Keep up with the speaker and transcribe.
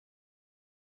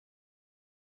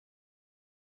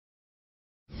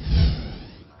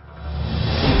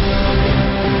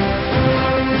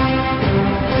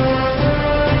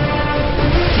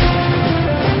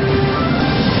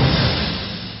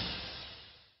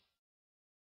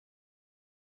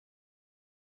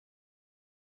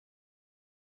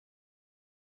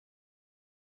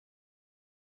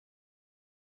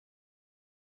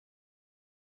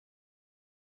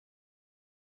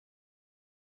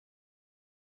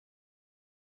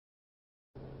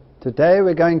Today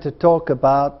we're going to talk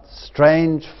about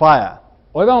strange fire.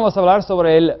 Hoy vamos a hablar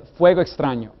sobre el fuego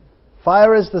extraño.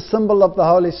 Fire is the symbol of the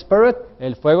Holy Spirit,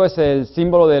 El fuego es el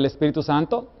símbolo del Espíritu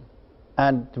Santo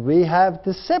and we have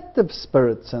deceptive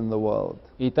spirits in the world.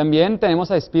 y también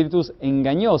tenemos a espíritus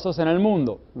engañosos en el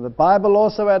mundo. The Bible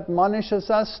also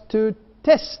admonishes us to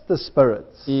test the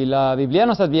spirits. Y la Biblia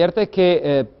nos advierte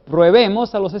que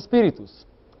probemos a los espíritus.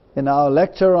 In our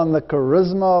lecture on the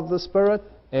charisma of the Spirit,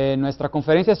 En nuestra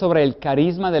conferencia sobre el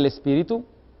carisma del Espíritu,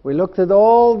 we looked at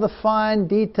all the fine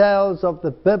details of the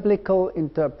biblical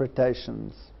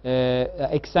interpretations.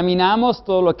 examinamos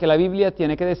todo lo que la Biblia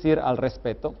tiene que decir al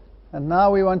respecto. And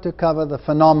now we want to cover the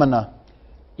phenomena.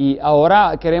 Y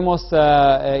ahora queremos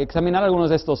examinar algunos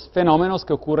de estos fenómenos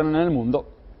que ocurren en el mundo.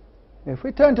 If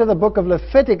we turn to the book of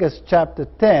Leviticus chapter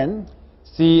 10,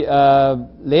 Si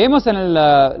leemos en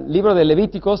el libro de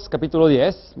Levíticos, capítulo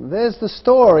 10, there's the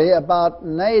story about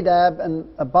Nadab and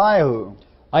Abihu.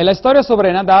 hay la historia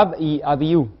sobre Nadab y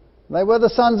Abiú. They were the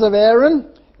sons of Aaron,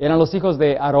 Eran los hijos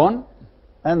de Aarón,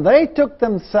 and they took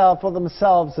for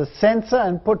themselves a censer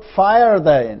and put fire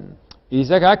therein. y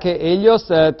dice acá que ellos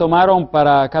tomaron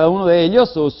para cada uno de ellos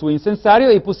su incensario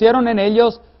y pusieron en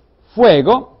ellos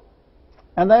fuego,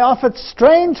 And they offered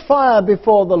strange fire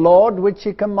before the Lord, which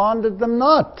he commanded them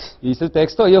not. dice el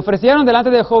texto, y ofrecieron delante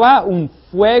de Jehová un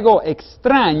fuego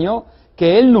extraño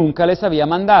que él nunca les había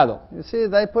mandado. You see,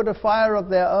 they put a fire of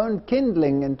their own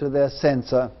kindling into their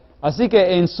censer. Así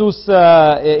que en sus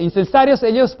incensarios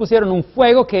ellos pusieron un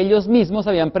fuego que ellos mismos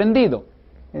habían prendido.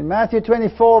 In Matthew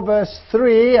 24, verse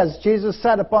 3, as Jesus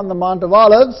sat upon the Mount of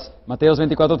Olives, Mateos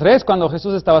 24:3, cuando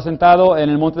Jesús estaba sentado en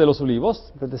el Monte de los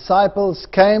Olivos, the disciples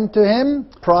came to him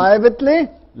privately,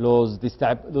 los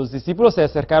discípulos se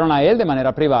acercaron a él de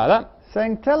manera privada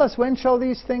saying, "Tell us, when shall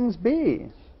these things be?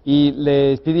 y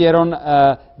les pidieron,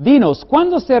 dinos,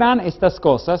 ¿cuándo serán estas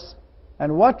cosas?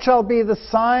 And what shall be the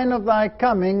sign of thy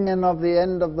coming and of the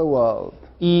end of the world?"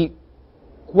 ¿Y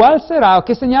cuál será o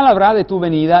qué señal habrá de tu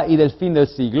venida y del fin del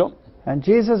siglo? And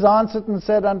Jesus answered and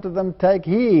said unto them, "Take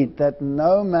heed that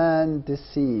no man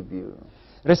deceive you."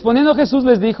 Respondiendo Jesús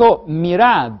les dijo,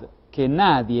 mirad que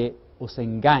nadie os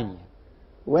engañe.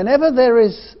 Whenever there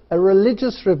is a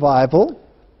religious revival,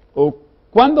 O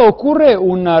cuando ocurre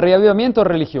un reavivamiento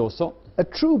religioso, a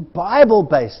true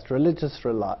Bible-based religious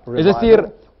revival, es decir,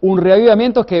 un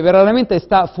reavivamiento que verdaderamente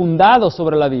está fundado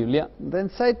sobre la Biblia, then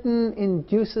Satan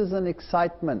induces an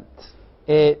excitement.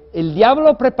 el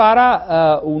diablo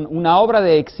prepara una obra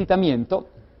de excitamiento.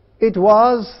 It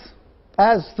was,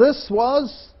 as this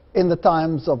was, in the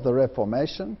times of the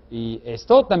Reformation. Y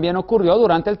esto también ocurrió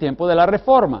durante el tiempo de la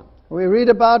Reforma. We read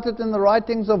about it in the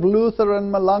writings of Luther and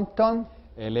Melanchthon,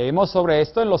 Leemos sobre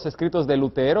esto en los escritos de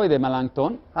Lutero y de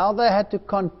Melanchthon, how they had to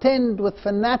contend with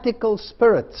fanatical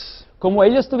spirits. como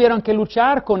ellos tuvieron que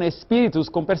luchar con espíritus,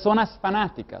 con personas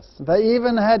fanáticas. They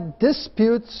even had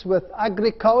disputes with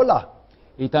Agricola.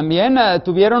 Y también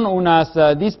tuvieron unas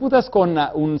disputas con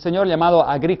un señor llamado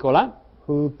Agrícola,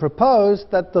 Who proposed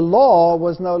that the law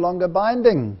was no longer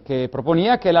binding. que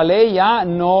proponía que la ley ya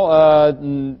no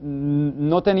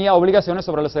tenía obligaciones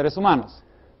sobre los seres humanos.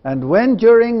 And when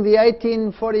during the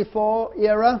 1844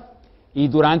 era, Y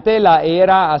durante la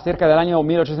era acerca del año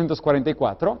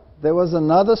 1844, there was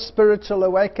another spiritual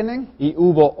awakening, y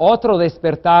hubo otro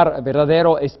despertar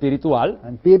verdadero espiritual,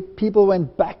 and people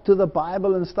went back to the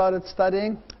Bible and started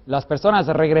studying, las personas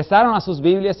regresaron a sus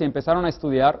Biblias y empezaron a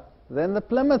estudiar. then the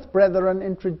Plymouth Brethren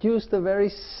introduced a very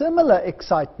similar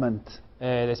excitement.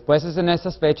 Después, en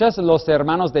esas fechas, los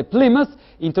hermanos de Plymouth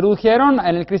introdujeron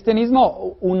en el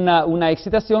cristianismo una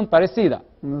excitación parecida.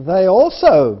 They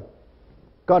also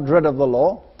got rid of the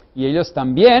law, Y ellos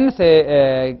también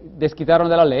se desquitaron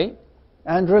de la ley.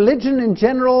 and religion in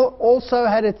general also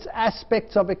had its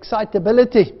aspects of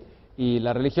excitability. Y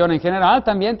la religión en general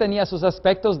también tenía sus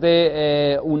aspectos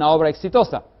de una obra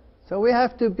exitosa. So we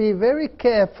have to be very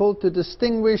careful to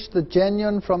distinguish the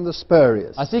genuine from the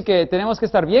spurious. Así que tenemos que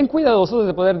estar bien cuidadosos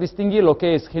de poder distinguir lo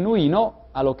que es genuino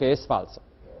a lo que es falso.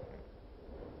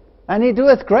 And he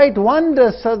doeth great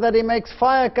wonders, so that he makes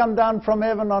fire come down from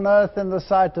heaven on earth in the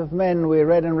sight of men. We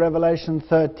read in Revelation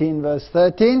 13, verse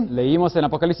 13. Leímos en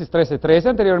Apocalipsis 13:13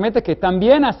 anteriormente que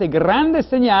también hace grandes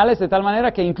señales de tal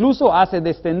manera que incluso hace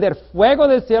descender fuego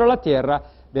del cielo a la tierra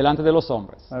delante de los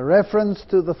hombres. A reference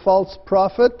to the false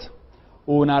prophet.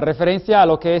 Una referencia a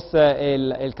lo que es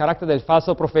el carácter del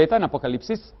falso profeta en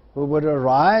Apocalipsis, Who would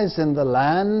arise in the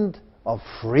land of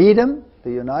freedom, the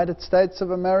United States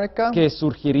of America. que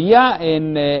surgiría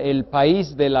en el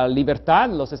país de la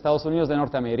libertad, los Estados Unidos de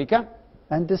Norteamérica,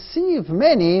 And deceive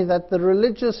many that the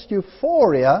religious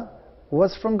euphoria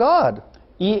was from God.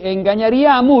 y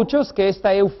engañaría a muchos que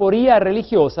esta euforía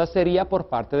religiosa sería por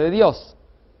parte de Dios.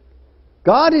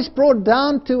 God is brought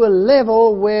down to a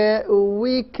level where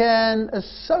we can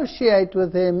associate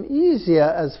with Him easier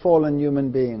as fallen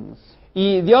human beings.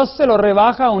 Y Dios se lo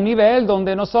rebaja a un nivel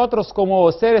donde nosotros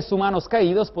como seres humanos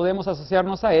caídos podemos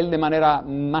asociarnos a Él de manera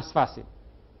más fácil.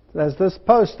 As this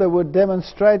poster would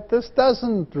demonstrate, this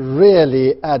doesn't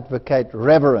really advocate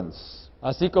reverence.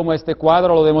 Así como este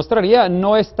cuadro lo demostraría,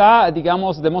 no está,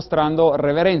 digamos, demostrando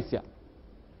reverencia.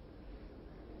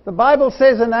 The Bible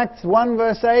says in Acts 1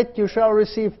 verse 8, you shall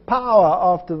receive power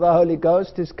after the Holy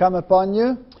Ghost is come upon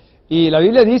you. Y la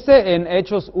Biblia dice en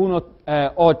Hechos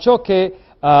 1:8 que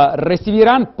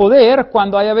recibirán poder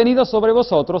cuando haya venido sobre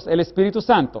vosotros el Espíritu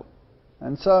Santo.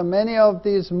 And so many of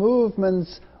these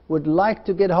movements would like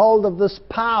to get hold of this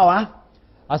power.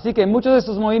 Así que en muchos de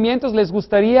estos movimientos les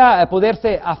gustaría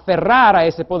poderse aferrar a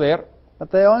ese poder, But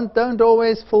they don't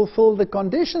always fulfill the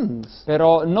conditions.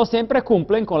 pero no siempre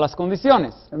cumplen con las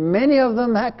condiciones. Many of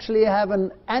them actually have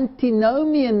an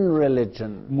antinomian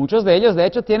religion. Muchos de ellos, de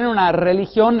hecho, tienen una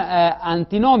religión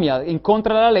antinomia, en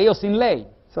contra de la ley o sin ley.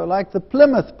 So like the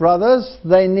Plymouth brothers,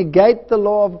 they negate the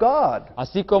law of God.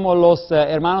 Así como los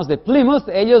hermanos de Plymouth,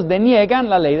 ellos deniegan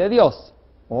la ley de Dios.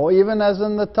 Or even as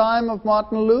in the time of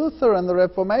Martin Luther and the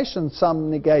Reformation, some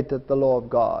negated the law of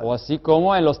God. O así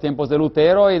como en los tiempos de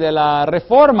Lutero y de la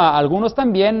Reforma, algunos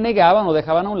también negaban o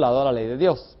dejaban a un lado la ley de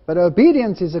Dios. But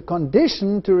obedience is a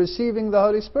condition to receiving the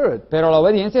Holy Spirit. Pero la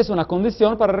obediencia es una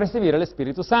condición para recibir el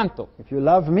Espíritu Santo. If you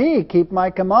love me, keep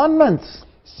my commandments.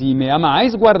 Si me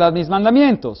amáis, guardad mis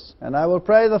mandamientos. And I will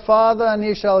pray the Father, and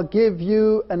He shall give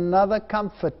you another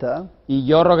comforter, Y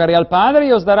yo rogaré al Padre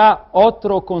y os dará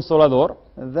otro consolador,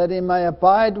 that He may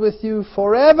abide with you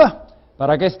forever,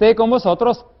 para que esté con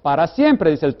vosotros para siempre,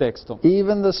 dice el texto.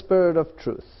 even the Spirit of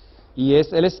truth. Y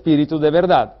es el Espíritu de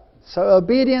verdad. So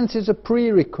obedience is a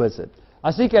prerequisite.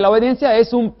 Así que la obediencia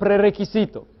es un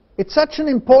prerequisito. It's such an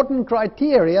important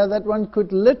criteria that one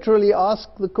could literally ask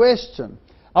the question,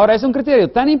 Ahora, es un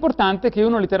criterio tan importante que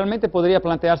uno literalmente podría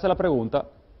plantearse la pregunta: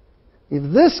 if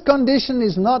this condition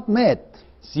is not met,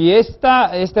 si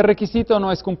este requisito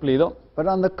no es cumplido, but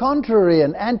on the contrary,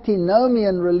 an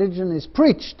antinomian religion is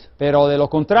preached, pero de lo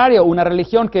contrario, una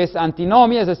religión que es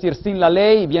antinomia, es decir, sin la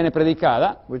ley, viene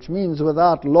predicada, which means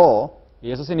without law,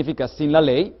 y eso significa sin la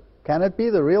ley, can it be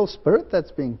the real Spirit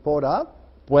that's being poured out?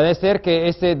 ¿puede ser que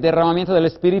ese derramamiento del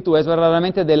Espíritu es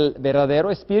verdaderamente del verdadero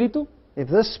Espíritu? If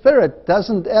this Spirit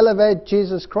doesn't elevate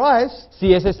Jesus Christ,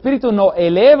 Si ese Espíritu no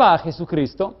eleva a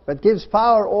Jesucristo, but gives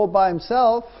power all by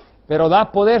Himself, pero da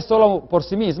poder solo por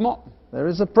sí mismo, there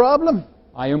is a problem.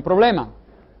 hay un problema.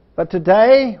 But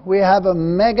today we have a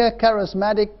mega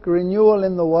charismatic renewal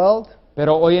in the world,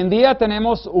 Pero hoy en día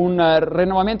tenemos un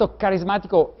renovamiento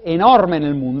carismático enorme en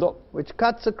el mundo which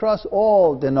cuts across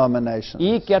all denominations.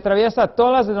 y que atraviesa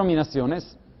todas las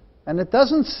denominaciones. And it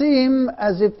doesn't seem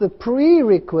as if the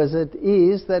prerequisite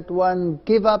is that one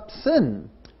give up sin.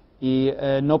 Y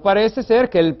no parece ser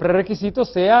que el prerequisito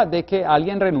sea de que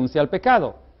alguien renuncie al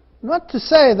pecado. Not to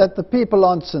say that the people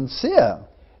aren't sincere,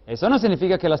 Eso no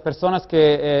significa que las personas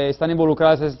que están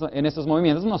involucradas en estos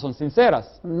movimientos no son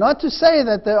sinceras. not to say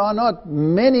that there are not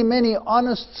many, many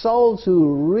honest souls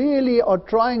who really are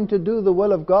trying to do the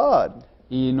will of God.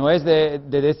 Y no es de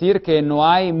decir que no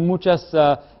hay muchas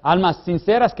almas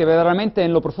sinceras que verdaderamente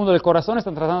en lo profundo del corazón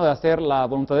están tratando de hacer la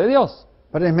voluntad de Dios.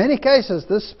 But in many cases,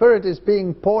 this Spirit is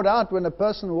being poured out when a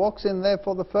person walks in there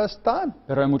for the first time.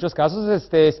 Pero en muchos casos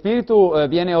este espíritu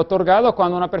viene otorgado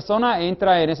cuando una persona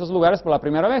entra en esos lugares por la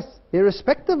primera vez.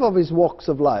 Irrespective of his walks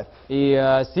of life. Y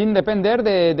sin depender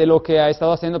de lo que ha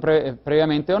estado haciendo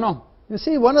previamente o no. You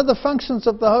see, one of the functions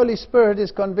of the Holy Spirit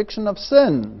is conviction of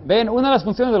sin. Ven, una de las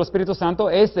funciones del Espíritu Santo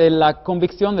es la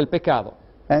convicción del pecado.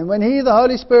 And when He, the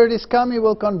Holy Spirit, is come, He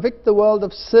will convict the world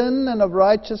of sin and of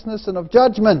righteousness and of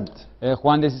judgment.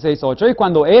 Juan 16:8, y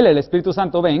cuando Él, el Espíritu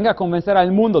Santo, venga, convencerá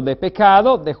al mundo de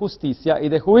pecado, de justicia y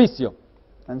de juicio.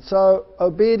 And so,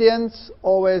 obedience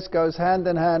always goes hand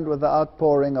in hand with the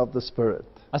outpouring of the Spirit.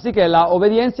 Así que la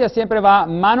obediencia siempre va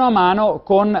mano a mano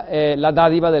con la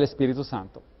dádiva del Espíritu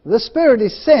Santo. The Spirit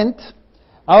is sent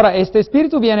Ahora, este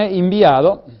Espíritu viene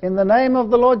enviado in the name of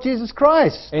the Lord Jesus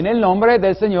Christ. en el nombre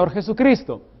del Señor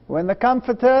Jesucristo. When the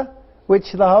Comforter, which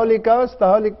is the Holy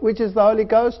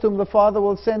Ghost, whom the Father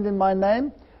will send in my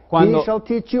name, Cuando- He shall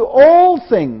teach you all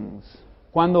things.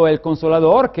 Cuando el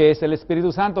Consolador, que es el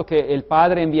Espíritu Santo que el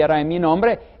Padre enviará en mi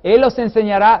nombre, Él os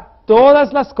enseñará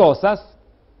todas las cosas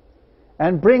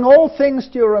And bring all things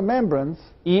to your remembrance,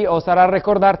 y os hará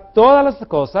recordar todas las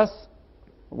cosas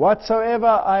whatsoever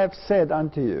I have said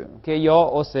unto you. que yo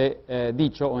os he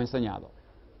dicho o enseñado.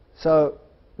 So,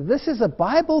 This is a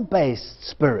Bible-based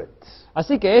spirit.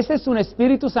 Así que ese es un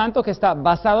Espíritu Santo que está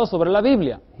basado sobre la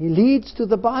Biblia. He leads to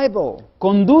the Bible.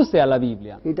 Conduce a la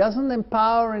Biblia. He doesn't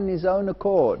empower in his own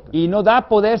accord. Y no da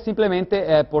poder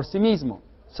simplemente por sí mismo.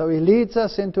 So he leads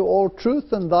us into all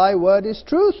truth, and thy word is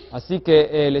truth. Así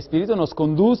que el Espíritu nos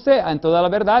conduce en toda la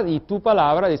verdad y tu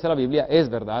palabra, dice la Biblia, es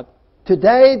verdad.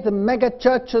 Today, the mega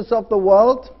churches of the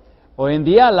world Hoy en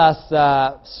día las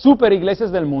super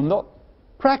iglesias del mundo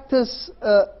practice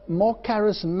a more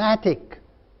charismatic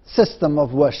system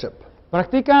of worship.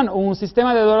 practican un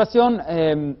sistema de adoración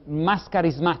más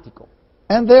carismático.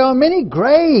 And there are many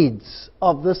grades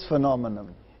of this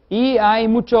phenomenon. Y hay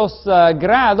muchos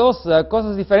grados,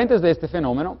 cosas diferentes de este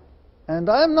fenómeno. And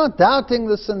I am not doubting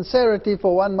the sincerity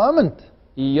for one moment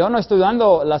Y yo no estoy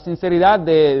dando la sinceridad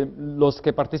de los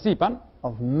que participan,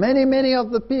 of many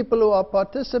of the people who are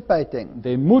participating.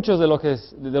 de muchos de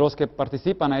los que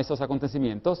participan a esos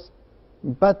acontecimientos.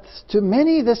 But to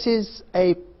many this is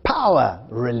a power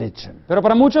religion. Pero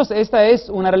para muchos esta es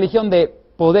una religión de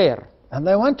poder. And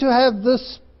they want to have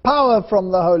this power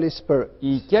from the Holy Spirit.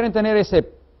 Y quieren tener ese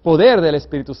poder del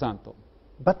Espíritu Santo.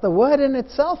 But the word in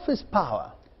itself is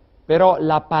power. Pero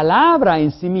la palabra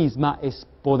en sí misma es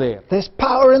poder. There's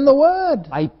power in the word.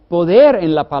 Hay poder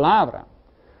en la palabra.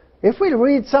 If we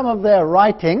read some of their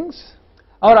writings,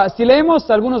 Ahora, si leemos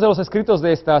algunos de los escritos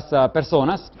de estas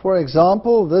personas, for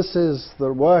example, this is the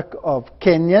work of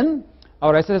Kenyon,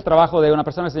 ahora este es el trabajo de una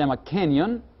persona que se llama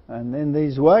Kenyon, and in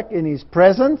his work, in his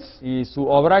presence, y su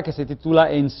obra que se titula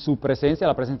En su presencia,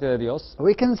 la presencia de Dios,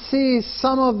 we can see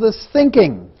some of this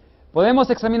thinking. podemos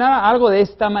examinar algo de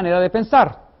esta manera de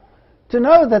pensar. To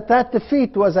know that that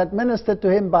defeat was administered to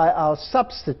him by our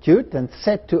substitute and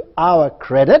set to our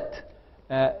credit,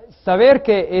 Saber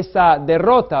que esa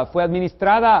derrota fue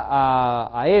administrada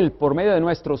a él por medio de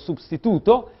nuestro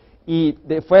sustituto y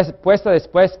fue puesta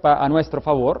después a nuestro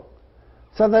favor,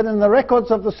 so that in the records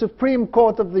of the Supreme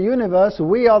Court of the universe,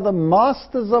 we are the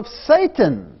masters of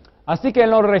Satan. así que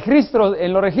en los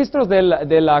registros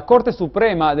de la Corte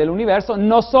Suprema del Universo,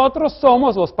 nosotros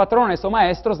somos los patrones o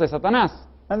maestros de Satanás.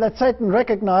 And that Satan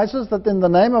recognizes that in the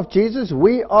name of Jesus,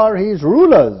 we are his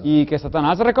rulers. Y que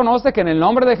Satanás reconoce que en el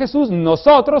nombre de Jesús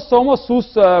nosotros somos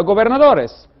sus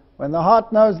gobernadores. When the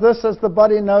heart knows this as the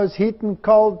body knows heat and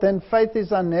cold, then faith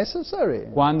is unnecessary.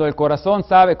 Cuando el corazón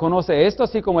conoce esto,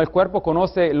 así como el cuerpo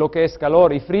conoce lo que es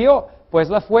calor y frío, pues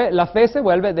la fe se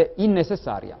vuelve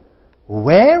innecesaria.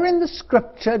 Where in the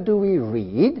scripture do we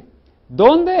read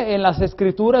 ¿Dónde en las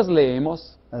Escrituras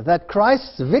leemos that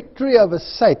Christ's victory over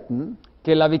Satan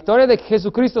que la victoria de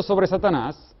Jesucristo sobre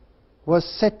Satanás was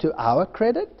set to our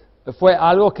credit? fue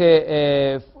algo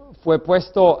que fue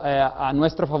puesto a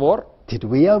nuestro favor? Did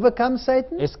we overcome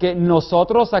Satan? ¿Es que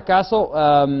nosotros acaso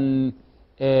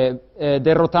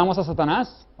derrotamos a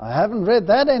Satanás? I haven't read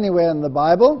that anywhere in the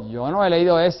Bible. Yo no he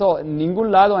leído eso en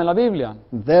ningún lado en la Biblia.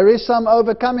 There is some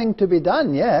overcoming to be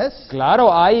done, yes,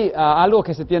 Claro, hay algo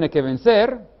que se tiene que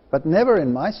vencer, but never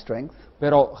in my strength,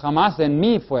 pero jamás en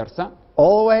mi fuerza,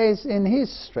 always in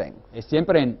his strength. es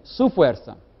siempre en su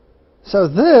fuerza. So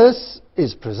this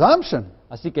is presumption.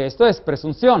 Así que esto es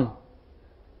presunción.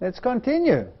 Let's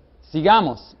continue.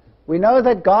 Sigamos. We know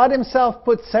that God himself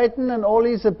put Satan and all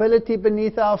his ability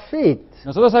beneath our feet.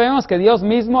 Nosotros sabemos que Dios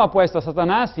mismo ha puesto a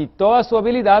Satanás y toda su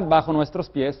habilidad bajo nuestros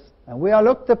pies. And we are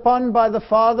looked upon by the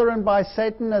Father and by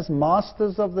Satan as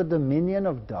masters of the dominion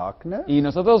of darkness. Y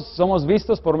nosotros somos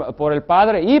vistos por el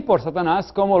Padre y por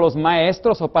Satanás como los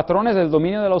maestros o patrones del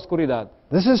dominio de la oscuridad.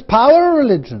 This is power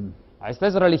religion. Esta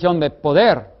es religión de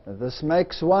poder. This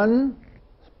makes one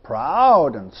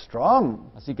proud and strong.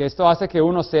 Así que esto hace que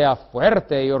uno sea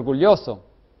fuerte y orgulloso.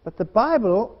 But the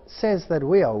Bible says that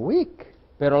we are weak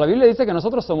Pero la Biblia dice que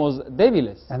nosotros somos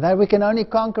débiles and that we can only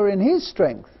conquer in his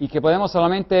strength. y que podemos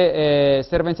solamente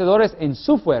ser vencedores en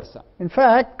su fuerza. In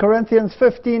fact, Corinthians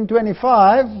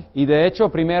 15:25 Y de hecho,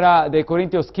 primera de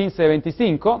Corintios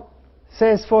 15:25,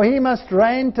 says, "For he must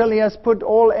reign till he has put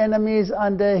all enemies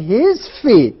under his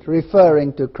feet,"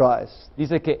 referring to Christ.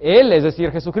 dice que Él, es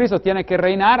decir, Jesucristo, tiene que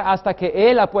reinar hasta que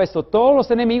Él ha puesto todos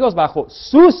los enemigos bajo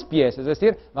sus pies, es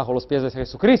decir, bajo los pies de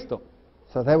Jesucristo.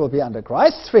 So they will be under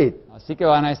Christ's feet. Así que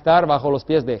van a estar bajo los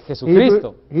pies de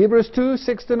Jesucristo. Hebrews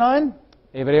 2:6-9.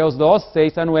 Hebreos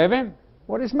 2:6-9.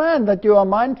 What is man that you are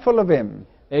mindful of him?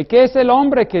 ¿Qué es el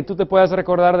hombre que tú te puedas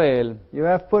recordar de él? You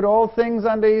have put all things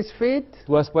under his feet.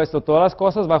 Tú has puesto todas las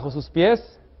cosas bajo sus pies,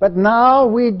 But now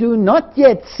we do not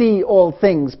yet see all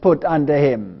things put under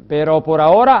him. pero por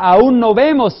ahora aún no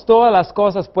vemos todas las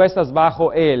cosas puestas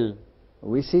bajo él.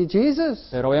 We see Jesus.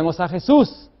 Pero vemos a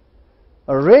Jesús.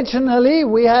 Originally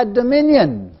we had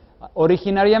dominion.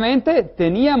 Originariamente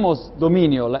teníamos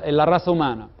dominio, la raza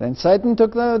humana. Then Satan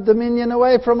took the dominion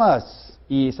away from us.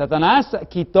 Y Satanás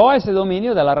quitó ese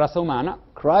dominio de la raza humana,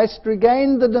 Christ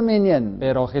regained the dominion.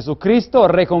 pero Jesucristo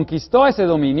reconquistó ese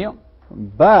dominio.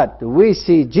 But we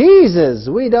see Jesus,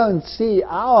 we don't see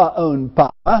our own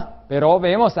power. Pero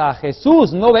vemos a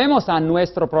Jesús, no vemos a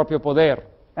nuestro propio poder.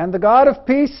 And the God of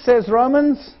peace, says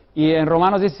Romans, Y en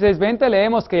Romanos 16:20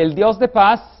 leemos que el Dios de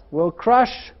paz will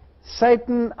crush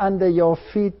Satan under your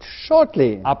feet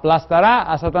shortly. aplastará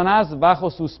a Satanás bajo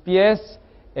sus pies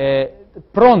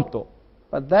pronto.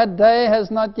 But that day has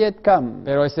not yet come.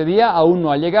 Pero ese día aún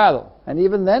no ha llegado. And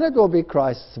even then it will be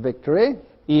Christ's victory.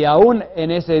 Y aún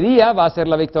en ese día va a ser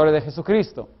la victoria de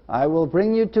Jesucristo. I will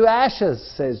bring you to ashes,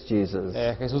 says Jesus,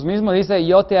 Jesús mismo dice,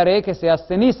 yo te haré que seas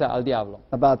ceniza al diablo,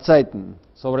 about Satan.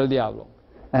 sobre el diablo.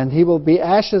 And he will be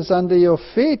ashes under your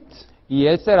feet. Y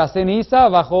él será ceniza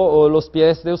bajo los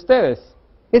pies de ustedes.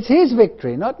 It's his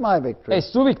victory, not my victory. Es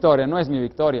su victoria, no es mi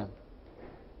victoria.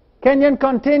 Kenyon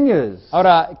continues.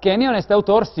 Ahora, Kenyon, este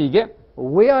autor, sigue.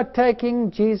 We are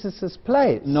taking Jesus'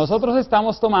 place. Nosotros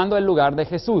estamos tomando el lugar de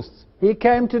Jesús. He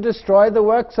came to destroy the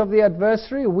works of the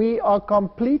adversary. We are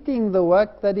completing the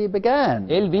work that he began.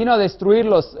 Él vino a destruir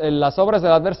las obras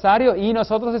del adversario y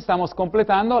nosotros estamos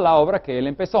completando la obra que él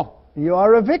empezó. You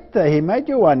are a victor. He made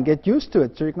you one. Get used to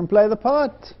it so you can play the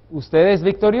part. Usted es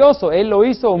victorioso, él lo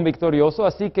hizo un victorioso,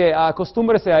 así que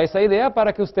acostúmbrese a esa idea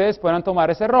para que ustedes puedan tomar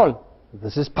ese rol.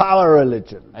 This is power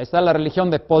religion, Esta es la religión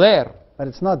de poder, but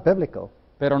it's not biblical.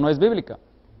 pero no es bíblica.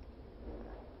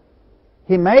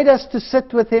 He made us to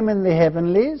sit with him in the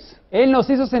heavenlies. Él nos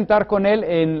hizo sentar con él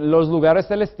en los lugares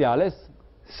celestiales.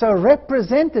 So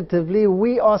representatively,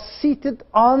 we are seated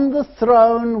on the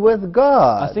throne with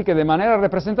God. Así que de manera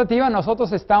representativa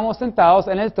nosotros estamos sentados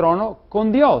en el trono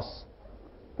con Dios.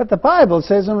 But the Bible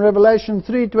says in Revelation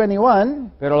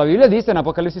 3:21, Pero la Biblia dice en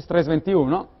Apocalipsis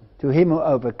 3:21, to him who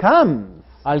overcomes,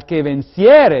 al que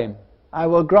venciere, I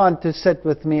will grant to sit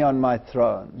with me on my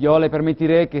throne. yo le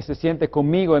permitiré que se siente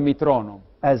conmigo en mi trono.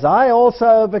 As I also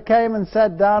overcame and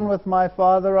sat down with my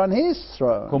Father on his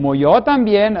throne. Como yo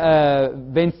también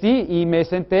vencí y me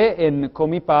senté con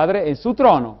mi Padre en su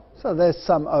trono. So there's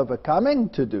some overcoming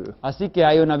to do. Así que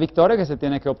hay una victoria que se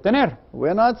tiene que obtener.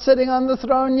 We're not sitting on the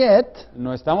throne yet.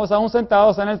 No estamos aún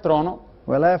sentados en el trono.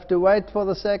 We'll have to wait for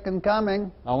the second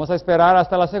coming. Vamos a esperar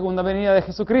hasta la segunda venida de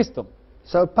Jesucristo.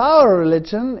 So power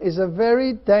religion is a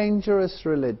very dangerous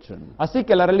religion. Así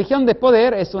que la religión de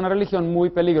poder es una religión muy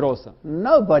peligrosa.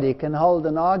 Nobody can hold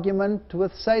an argument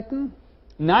with Satan.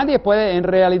 Nadie puede en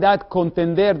realidad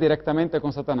contender directamente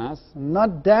con Satanás.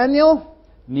 Not Daniel.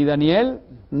 Ni Daniel,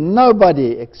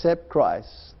 Nobody except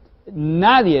Christ.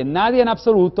 nadie en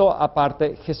absoluto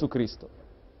aparte Jesucristo.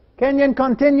 Kenyon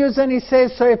continues and he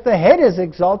says, so if the head is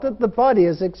exalted, the body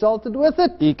is exalted with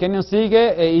it. Y Kenyon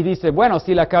sigue y dice, bueno,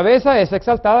 si la cabeza es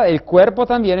exaltada, el cuerpo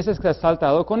también es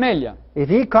exaltado con ella. If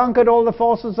he conquered all the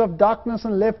forces of darkness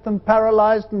and left them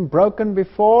paralyzed and broken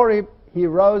before he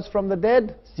rose from the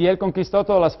dead, Si él conquistó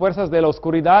todas las fuerzas de la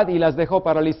oscuridad y las dejó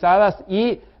paralizadas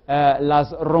y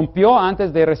las rompió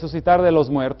antes de resucitar de los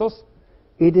muertos,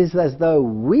 it is as though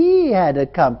we had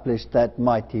accomplished that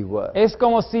mighty work. es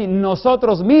como si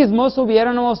nosotros mismos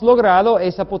hubiéramos logrado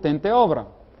esa potente obra.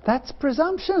 That's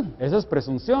presumption. Eso es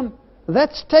presunción.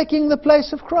 That's taking the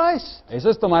place of Christ. Eso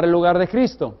es tomar el lugar de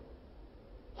Cristo.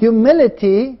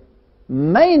 Humility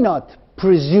may not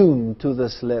presume to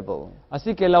this level.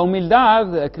 Así que la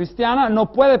humildad cristiana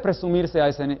no puede presumirse a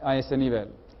ese nivel.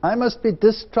 I must be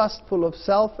distrustful of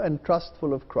self and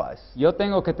trustful of Christ. No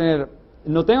tengo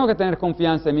que tener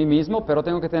confianza en mí mismo, pero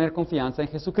tengo que tener confianza en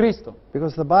Jesucristo.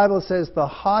 Because the Bible says the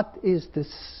heart is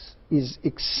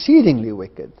exceedingly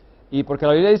wicked. Y porque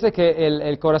la Biblia dice que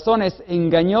el corazón es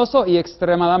engañoso y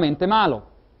extremadamente malo.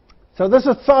 So this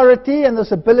authority and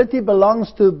this ability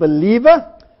belongs to the believer.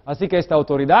 Así que esta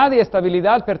autoridad y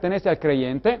estabilidad pertenece al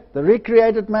creyente. The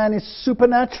recreated man is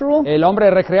supernatural. El hombre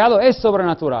recreado es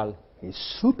sobrenatural. He's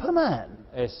Superman.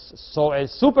 Es el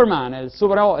Superman, el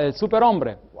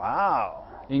superhombre. Wow.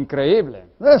 Increíble.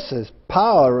 This is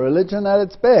power religion at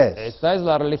its best. Esta es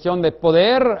la religión de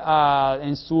poder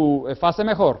en su fase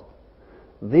mejor.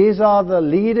 These are the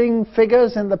leading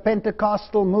figures in the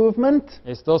Pentecostal movement.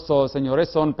 Estos señores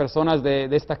son personas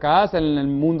destacadas en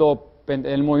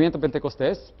el movimiento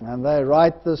pentecostés. And they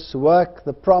write this work,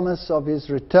 the promise of his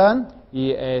return.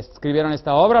 Y escribieron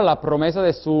esta obra, la promesa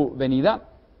de su venida.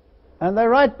 And they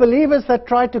write believers that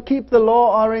try to keep the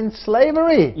law are in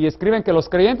slavery. Y escriben que los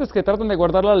creyentes que tratan de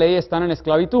guardar la ley están en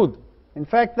esclavitud. In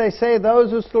fact, they say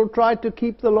those who still try to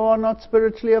keep the law are not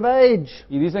spiritually of age.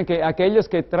 Y dicen que aquellos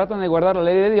que tratan de guardar la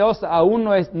ley de Dios aún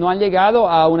no han llegado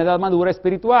a una edad madura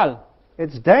espiritual.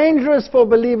 It's dangerous for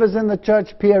believers in the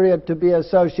church period to be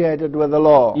associated with the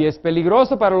law. Y es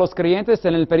peligroso para los creyentes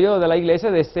en el periodo de la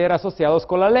iglesia de ser asociados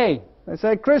con la ley. They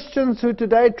say Christians who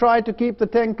today try to keep the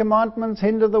Ten Commandments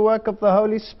hinder the work of the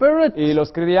Holy Spirit. Y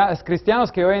los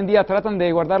cristianos que hoy en día tratan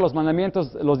de guardar los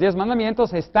mandamientos, los 10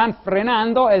 mandamientos, están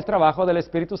frenando el trabajo del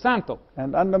Espíritu Santo.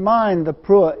 And undermine the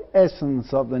pure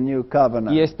essence of the new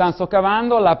covenant. Y están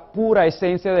socavando la pura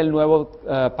esencia del nuevo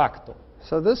pacto.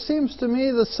 So this seems to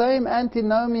me the same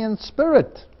antinomian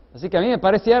spirit. Así que a mí me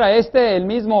pareciera el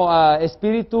mismo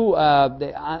espíritu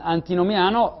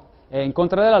antinomiano en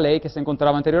contra de la ley que se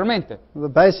encontraba anteriormente. The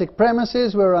basic premise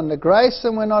is we're under grace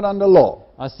and we're not under law.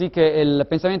 Así que el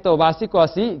pensamiento básico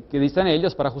así que dicen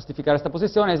ellos para justificar esta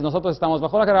posición es nosotros estamos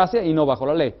bajo la gracia y no bajo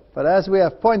la ley. But as we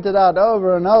have pointed out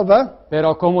over and over,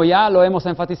 Pero como ya lo hemos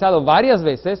enfatizado varias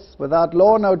veces, without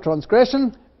law, no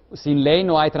transgression. sin ley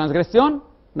no hay transgresión,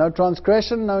 No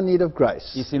transgression, no need of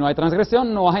grace. y si no hay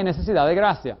transgresión no hay necesidad de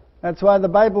gracia. That's why the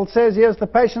Bible says, here's the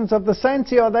patience of the saints,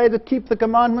 here are they to keep the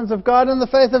commandments of God and the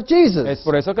faith of Jesus. Es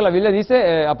por eso que la Biblia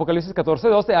dice, Apocalipsis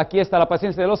 14:12, aquí está la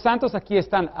paciencia de los santos, aquí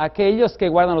están aquellos que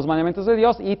guardan los mandamientos de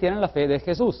Dios y tienen la fe de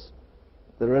Jesús.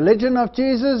 The religion of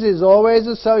Jesus is always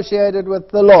associated with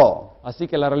the law. Así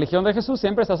que la religión de Jesús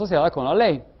siempre está asociada con la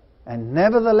ley. And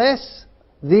nevertheless,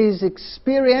 these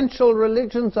experiential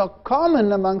religions are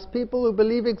common amongst people who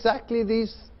believe exactly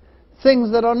these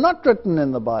things that are not written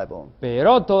in the Bible.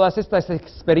 Pero todas estas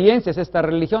experiencias, esta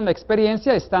religión de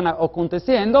experiencia están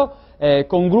aconteciendo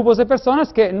con grupos de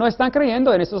personas que no están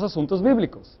creyendo en estos asuntos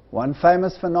bíblicos. One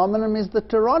famous phenomenon is the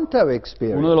Toronto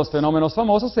experience. Uno de los fenómenos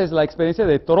famosos es la experiencia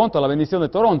de Toronto, la bendición de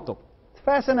Toronto. It's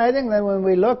fascinating that when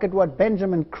we look at what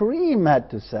Benjamin Cream had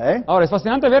to say, Ahora, es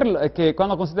fascinante ver que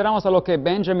cuando consideramos a lo que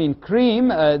Benjamin Cream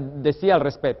decía al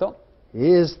respecto,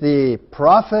 he is the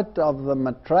prophet of the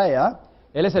Maitreya.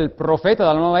 él es el profeta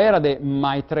de la nueva era de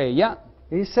Maitreya.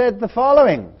 He said the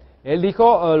following Él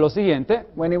dijo lo siguiente,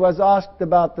 when he was asked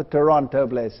about the Toronto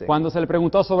blessing. cuando se le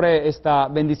preguntó sobre esta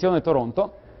bendición de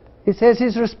Toronto. He says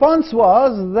his response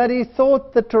was that he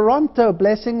thought the Toronto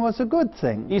blessing was a good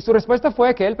thing. Y su respuesta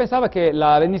fue que él pensaba que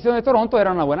la bendición de Toronto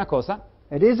era una buena cosa.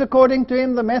 It is, according to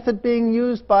him, the method being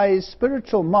used by his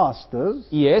spiritual masters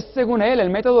Y es, según él, el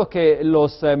método que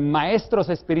los maestros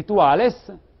espirituales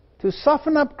to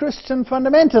soften up Christian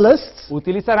fundamentalists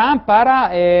utilizarán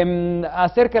para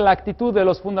hacer que la actitud de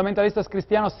los fundamentalistas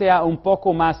cristianos sea un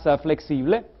poco más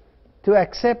flexible, to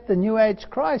accept the New Age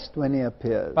Christ when he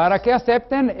appears. para que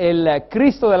acepten el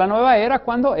Cristo de la nueva era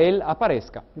cuando Él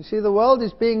aparezca. You see, the world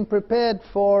is being prepared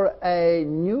for a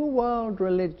new world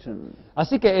religion.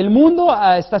 Así que el mundo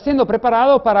está siendo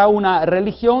preparado para una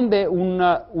religión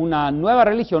una nueva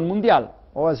religión mundial.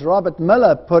 Or as Robert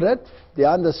Miller put it, the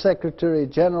Under-Secretary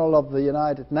General of the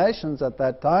United Nations at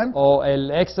that time, O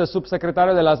el ex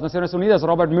subsecretario de las Naciones Unidas,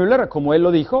 Robert Mueller, como él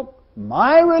lo dijo,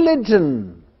 my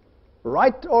religion,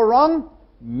 right or wrong,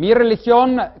 mi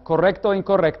religión, correcto o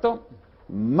incorrecto,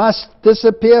 must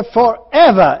disappear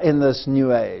forever in this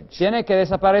new age. tiene que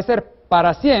desaparecer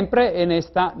para siempre en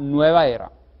esta nueva era.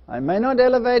 I may not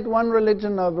elevate one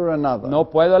religion over another. No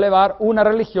puedo elevar una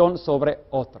religión sobre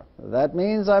otra. That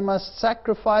means I must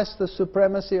sacrifice the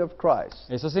supremacy of Christ.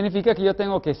 Eso significa que yo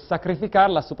tengo que sacrificar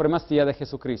la supremacía de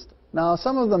Jesucristo. Now,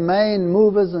 some of the main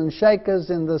movers and shakers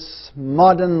in this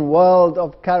modern world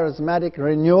of charismatic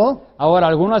renewal Ahora,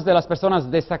 algunas de las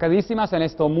personas destacadísimas en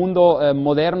este mundo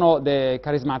moderno de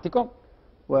carismático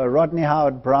were Rodney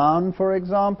Howard Brown, for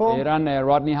example. eran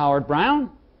Rodney Howard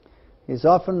Brown. He's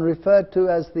often referred to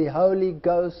as the Holy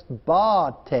Ghost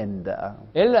bartender.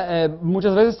 Él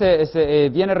muchas veces se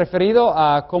viene referido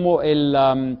a como el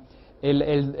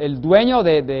dueño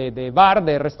de bar,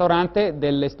 de restaurante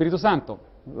del Espíritu Santo.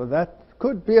 Well, that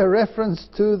could be a reference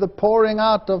to the pouring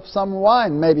out of some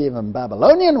wine, maybe even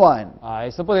Babylonian wine.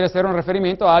 Eso podría ser un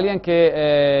referimiento a alguien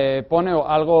que pone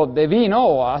algo de vino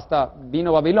o hasta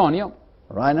vino babilonio.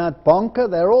 Reinhard Bonke,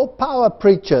 they're all power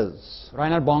preachers.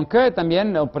 Reinhard Bonke,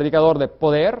 también un predicador de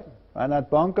poder. Reinhard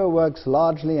Bonke works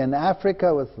largely in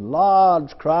Africa with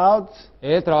large crowds,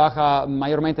 Él trabaja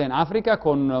mayormente en África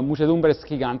con muchedumbres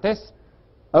gigantes.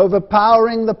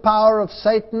 overpowering the power of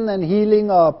Satan and healing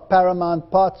are paramount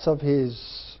parts of his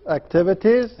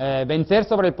activities. Vencer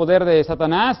sobre el poder de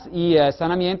Satanás y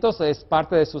sanamientos es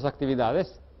parte de sus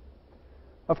actividades.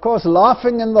 Of course,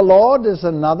 laughing in the Lord is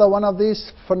another one of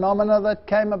these phenomena that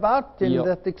came about in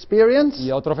that experience. Y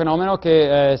otro fenómeno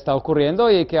que está ocurriendo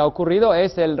y que ha ocurrido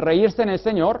es el reírse en el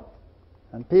Señor.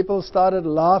 And people started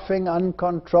laughing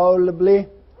uncontrollably.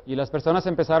 Y las personas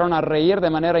empezaron a reír de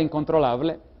manera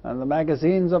incontrolable. And the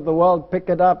magazines of the world pick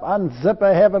it up. Unzip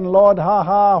a heaven, Lord, ha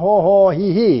ha, ho ho,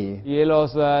 he he. Y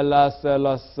los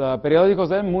periódicos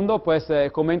del mundo pues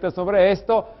comentan sobre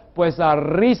esto, pues a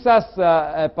risas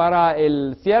para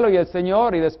el cielo y el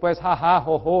Señor, y después ja ja,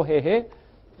 ho ho, jeje.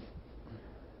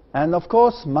 And of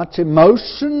course, much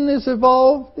emotion is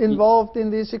involved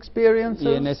in these experiences.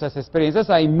 Y en esas experiencias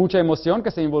hay mucha emoción que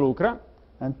se involucra.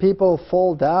 And people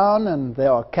fall down and there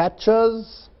are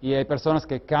catchers. Y hay personas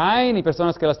que caen y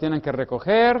personas que las tienen que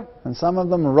recoger. And some of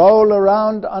them roll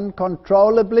around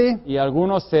uncontrollably. Y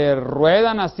algunos se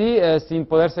ruedan así sin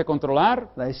poderse controlar.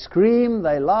 They scream,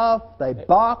 they laugh, they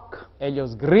bark.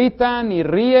 Ellos gritan y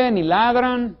ríen y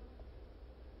ladran.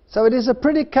 So it is a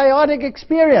pretty chaotic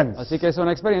experience. Así que es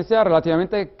una experiencia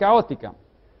relativamente caótica.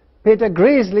 Peter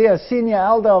Greasley, a senior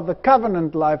elder of the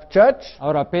Covenant Life Church,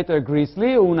 Ahora Peter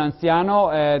Greasley, un anciano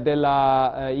de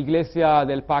la Iglesia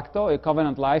del Pacto,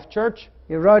 Covenant Life Church,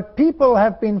 he wrote, "People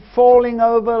have been falling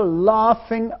over,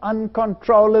 laughing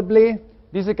uncontrollably,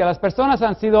 dice que las personas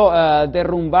han sido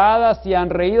derrumbadas y han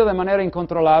reído de manera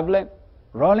incontrolable.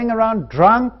 rolling around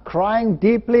drunk, crying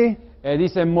deeply,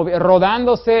 Dice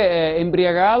rodándose,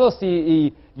 embriagados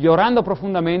y llorando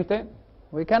profundamente.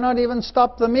 we cannot even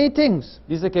stop the meetings,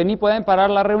 Dice que ni pueden parar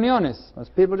las reuniones,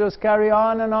 because people just carry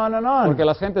on and on and on. porque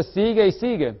la gente sigue y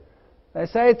sigue. They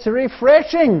say it's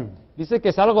refreshing, Dice que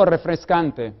es algo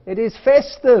refrescante. it is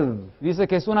festive. Dice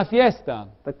que es una fiesta.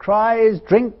 The cry is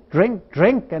drink, drink,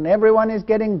 drink, and everyone is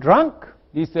getting drunk.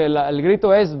 Dice, el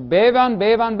grito es beban,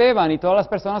 beban, beban, y todas las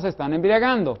personas se están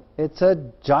embriagando. It's a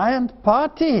giant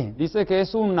party. Dice que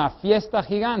es una fiesta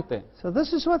gigante. So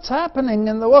this is what's happening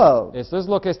in the world. Eso es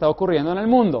lo que está ocurriendo en el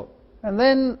mundo. And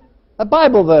then a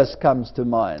Bible verse comes to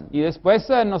mind. Y después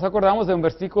nos acordamos de un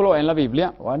versículo en la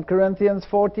Biblia, 1 Corinthians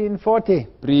 14:40.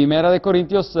 Primera de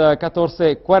Corintios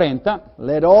 14:40.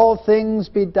 Let all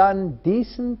things be done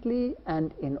decently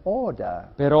and in order.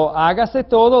 Pero hágase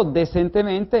todo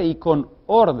decentemente y con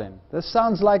orden. This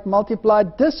sounds like multiplied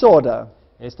disorder.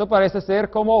 Esto parece ser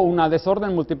como una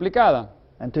desorden multiplicada.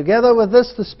 And together with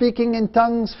this, the speaking in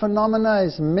tongues phenomena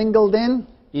is mingled in.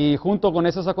 Y junto con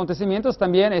esos acontecimientos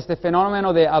también este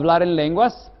fenómeno de hablar en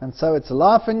lenguas. And so it's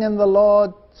laughing in the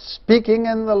Lord, speaking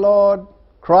in the Lord,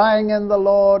 crying in the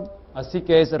Lord. Así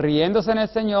que es riéndose en el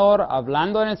Señor,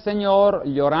 hablando en el Señor,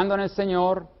 llorando en el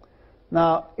Señor.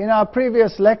 Now, in our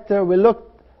previous lecture, we looked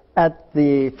at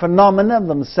the phenomena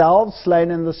themselves,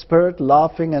 slain in the spirit,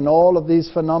 laughing, and all of these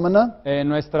phenomena. En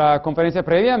nuestra conferencia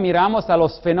previa miramos a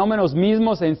los fenómenos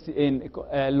mismos en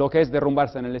lo que es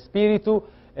derrumbarse en el espíritu,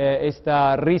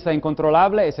 esta risa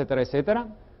incontrolable, etcétera, etcétera.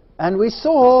 And we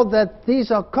saw that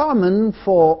these are common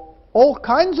for all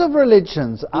kinds of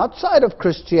religions outside of Y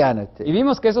Christianity.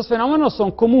 vimos que esos fenómenos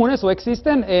son comunes o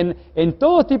existen en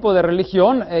todo tipo de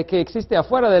religión que existe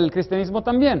afuera del cristianismo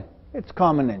también. It's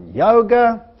common in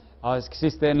yoga,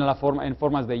 Existe en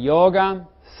formas de yoga,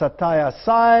 Satya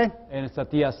Sai, en el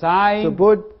Satya Sai,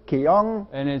 Subud, Qigong,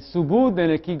 en el Subud,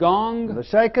 en el Qigong, the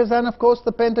Shakers, and of course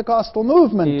the Pentecostal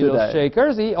movement y los today.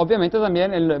 Shakers, y obviamente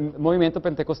también el movimiento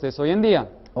pentecostés hoy en día.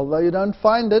 Although you don't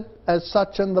find it as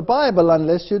such in the Bible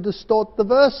unless you distort the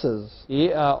verses. Y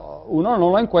uno no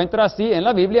lo encuentra así en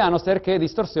la Biblia, a no ser que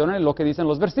distorsionen lo que dicen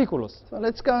los versículos. So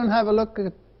let's go and have a look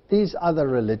at these other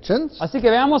religions. Así que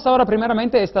veamos ahora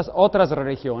primeramente estas otras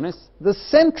religiones. The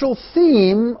central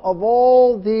theme of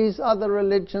all these other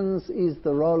religions is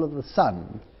the role of the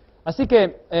sun. Así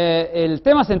que el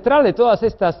tema central de todas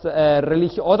estas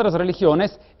otras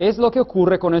religiones es lo que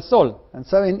ocurre con el sol. And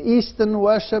so in Eastern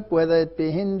worship, whether it be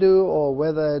Hindu or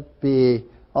whether it be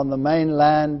on the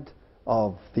mainland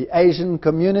of the Asian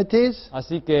communities,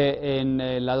 Así que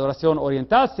en la adoración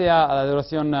oriental, sea la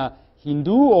adoración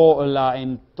hindú o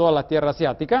en toda la tierra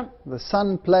asiática, the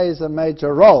sun plays a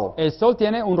major role. el sol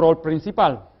tiene un rol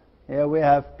principal. Here we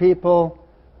have people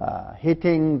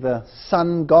hitting the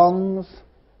sun gongs,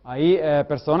 Hay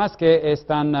personas que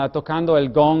están tocando el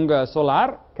gong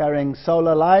solar, carrying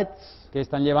solar lights, que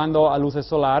están llevando a luces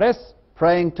solares,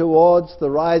 praying towards the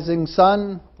rising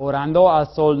sun. orando al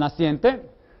sol naciente.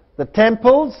 The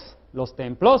temples Los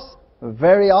templos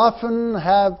very often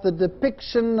have the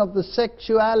depiction of the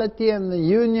sexuality and the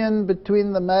union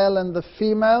between the male and the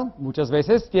female. muchas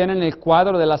veces tienen el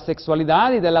cuadro de la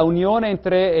sexualidad y de la unión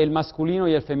entre el masculino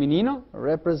y el femenino,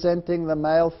 Representing the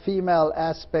male-female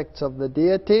aspects of the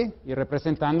deity. y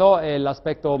representando el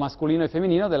aspecto masculino y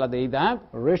femenino de la deidad.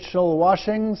 Ritual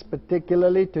washings,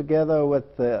 particularly together with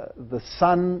the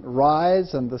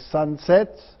sunrise and the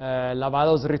sunsets.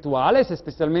 Lavados rituales,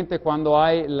 especialmente cuando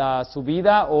hay la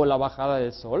subida o la bajada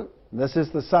del sol. This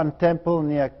is the Sun Temple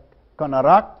near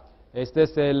Konarak. Este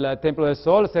es el Templo del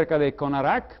Sol cerca de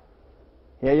Konarak.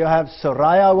 Here you have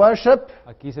Suraya worship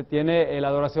Aquí se tiene la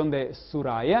adoración de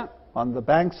Suraya, on the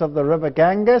banks of the river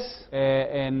Ganges.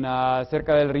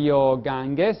 cerca del río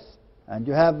Ganges. And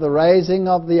you have the raising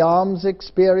of the arms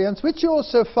experience, which you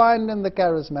also find in the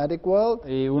charismatic world.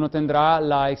 Y uno tendrá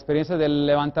la experiencia de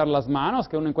levantar las manos,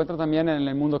 que uno encuentra también en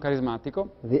el mundo carismático.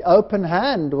 The open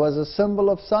hand was a symbol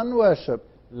of sun worship.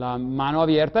 La mano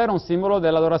abierta era un símbolo de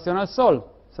la adoración al sol.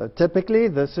 So typically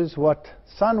this is what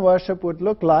sun worship would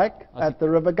look like at the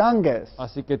river Ganges.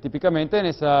 Así que típicamente en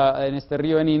este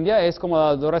río en India es como la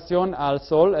adoración al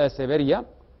sol se vería.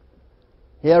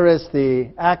 Here is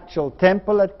the actual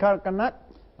temple at Karkanak.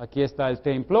 Aquí está el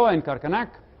templo en Karkanak.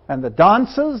 And the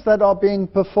dances that are being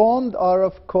performed are,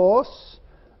 of course,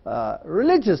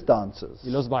 religious dances. Y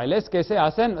los bailes que se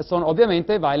hacen son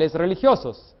obviamente bailes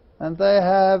religiosos. And they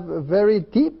have very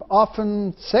deep,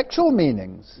 often sexual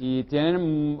meanings. Y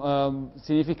tienen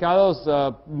significados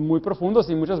muy profundos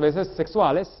y muchas veces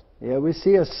sexuales. Here we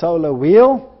see a solar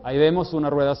wheel. Ahí vemos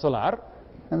una rueda solar.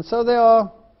 And so there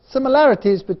are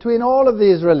similarities between all of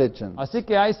these religions. Así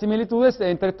que hay similitudes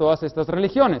entre todas estas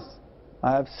religiones.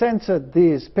 I have censored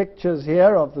these pictures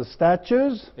here of the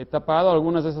statues He tapado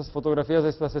algunas de esas fotografías de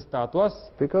estas estatuas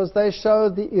because they show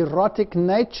the erotic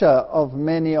nature of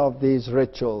many of these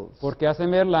rituals. porque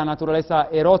hacen ver la naturaleza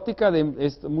erótica de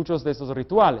muchos de esos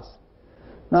rituales.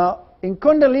 Now, in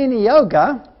Kundalini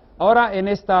Yoga, Ahora, en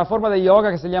esta forma de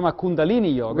yoga que se llama Kundalini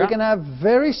we Yoga, can have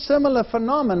very similar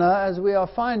phenomena as we are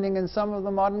finding in some of the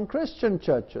modern Christian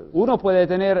churches. uno puede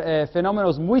tener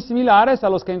fenómenos muy similares a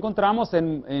los que encontramos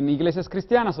en iglesias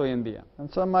cristianas hoy en día.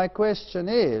 And so my question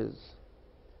is,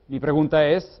 Mi pregunta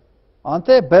es, aren't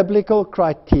there biblical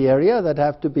criteria that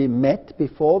have to be met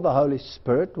before the Holy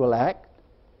Spirit will act?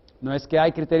 ¿no es que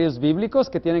hay criterios bíblicos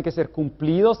que tienen que ser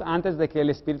cumplidos antes de que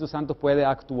el Espíritu Santo puede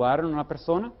actuar en una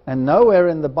persona? And nowhere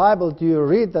in the Bible do you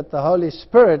read that the Holy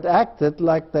Spirit acted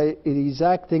like he's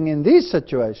acting in these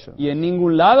situations. Y en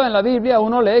ningún lado en la Biblia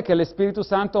uno lee que el Espíritu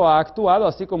Santo ha actuado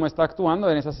así como está actuando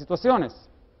en esas situaciones.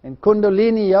 In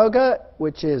Kundalini Yoga,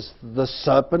 which is the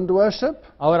serpent worship,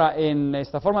 Ahora, en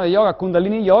esta forma de yoga,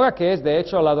 Kundalini Yoga, que es de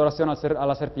hecho la adoración a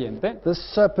la serpiente, the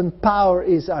serpent power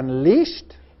is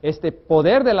unleashed, este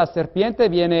poder de la serpiente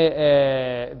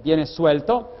viene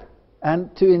suelto, and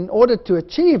in order to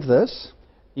achieve this,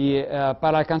 y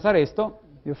para alcanzar esto,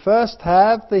 you first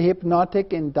have the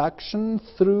hypnotic induction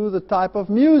through the type of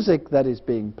music that is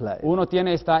being played. uno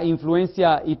tiene esta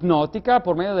influencia hipnótica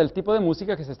por medio del tipo de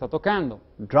música que se está tocando.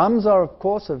 Drums are, of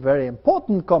course, a very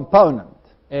important component.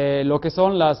 Lo que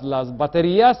son las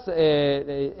baterías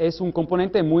es un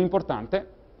componente muy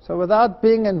importante. So without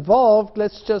being involved,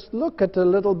 let's just look at a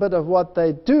little bit of what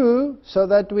they do so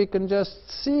that we can just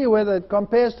see whether it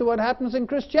compares to what happens in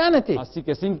Christianity. Así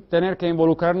que sin tener que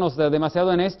involucrarnos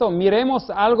demasiado en esto, miremos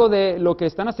algo de lo que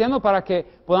están haciendo para que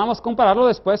podamos compararlo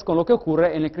después con lo que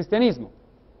ocurre en el cristianismo.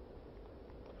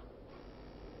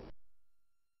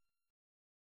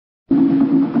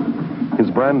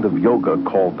 His brand of yoga,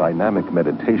 called dynamic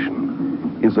meditation,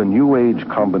 is a new age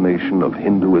combination of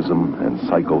Hinduism and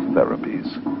psychotherapies.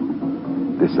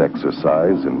 This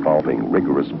exercise, involving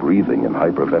rigorous breathing and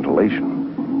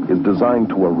hyperventilation, is designed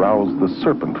to arouse the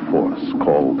serpent force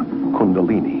called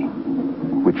Kundalini,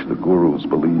 which the gurus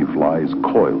believe lies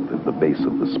coiled at the base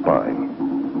of the spine.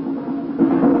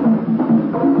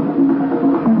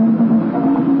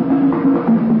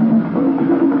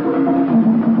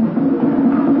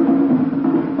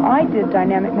 I did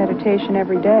dynamic meditation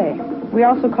every day. We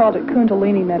also called it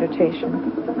Kundalini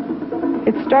meditation.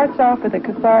 It starts off with a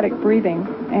cathartic breathing,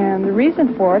 and the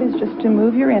reason for it is just to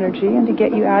move your energy and to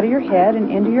get you out of your head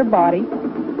and into your body,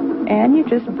 and you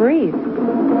just breathe.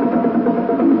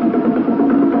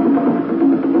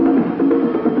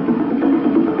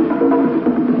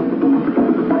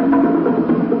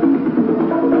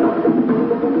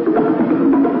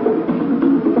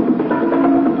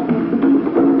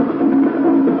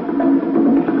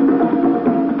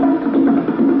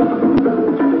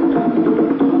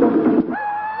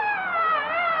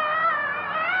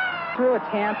 Threw a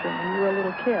tantrum when you were a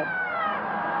little kid.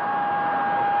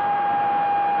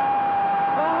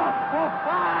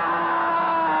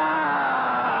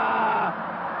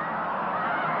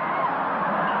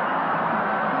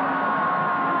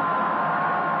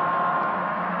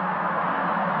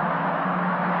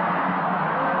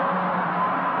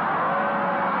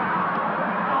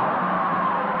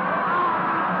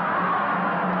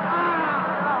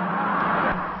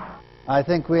 I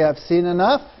think we have seen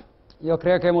enough. Yo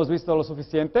creo que hemos visto lo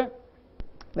suficiente.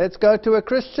 Let's go to a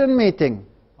Christian meeting.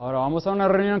 Ahora vamos a una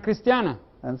reunión cristiana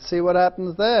and see what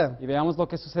happens there. y veamos lo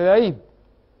que sucede ahí.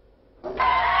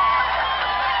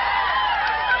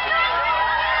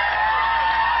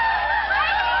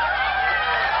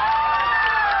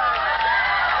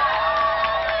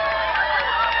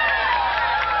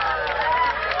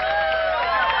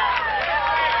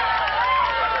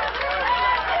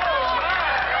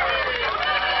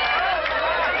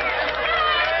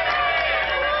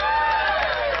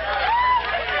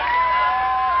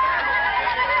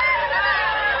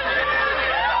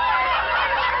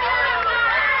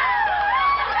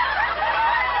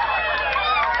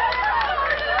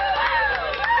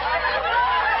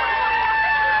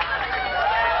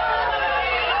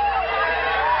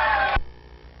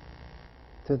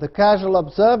 To the casual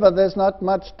observer, there's not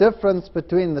much difference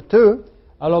between the two.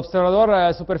 Al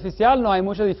observador superficial no hay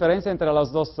mucha diferencia entre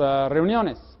las dos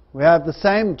reuniones. We have the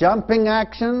same jumping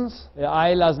actions,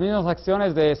 Hay las mismas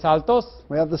acciones de saltos,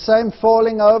 we have the same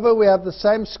falling over, we have the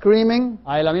same screaming.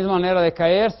 hay la misma manera de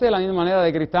caerse, la misma manera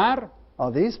de gritar.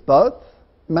 Are these both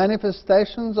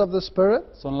manifestations of the Spirit?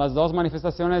 Son las dos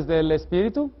manifestaciones del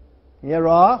Espíritu. Here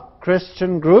are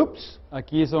Christian groups,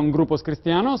 Aquí son grupos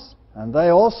cristianos and they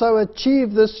also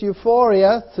achieve this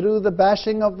euphoria through the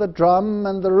bashing of the drum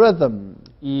and the rhythm.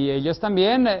 y ellos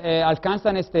también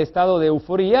alcanzan este estado de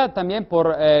euforía también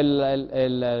por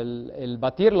el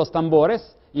batir los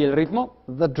tambores y el ritmo.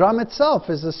 The drum itself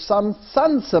is a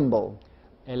sun symbol,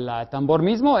 El tambor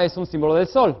mismo es un símbolo del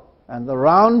sol and the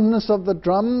roundness of the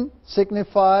drum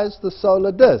signifies the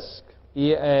solar disk.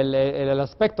 y el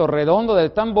aspecto redondo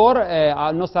del tambor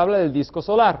nos habla del disco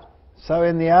solar. So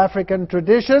in the African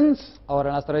traditions, Ahora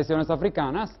en las tradiciones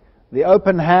africanas, the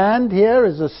open hand here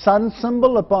is a sun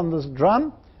symbol upon this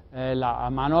drum, la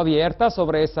mano abierta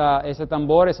sobre ese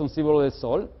tambor es un símbolo del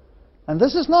sol. and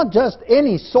this is not just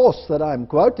any source that I'm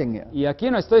quoting here. Y aquí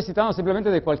no estoy citando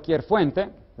simplemente de cualquier fuente.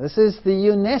 This is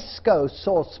the UNESCO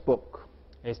source book.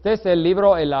 Este es el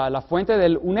libro, la fuente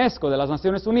del UNESCO, de las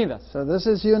Naciones Unidas. So this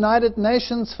is United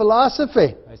Nations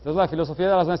philosophy. Esta es la filosofía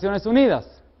de las Naciones Unidas.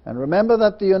 And remember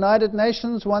that the United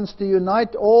Nations wants to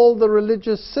unite all the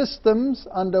religious systems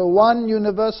under one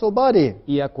universal body.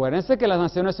 Y acuérdense que las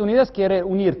Naciones Unidas quiere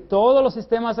unir todos los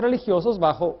sistemas religiosos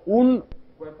bajo un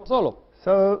cuerpo solo.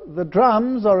 So the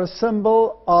drums are a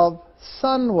symbol of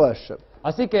sun worship.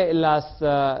 Así que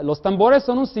los tambores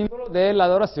son un símbolo de la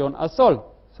adoración al sol.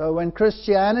 So when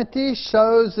Christianity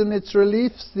shows in its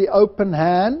reliefs the open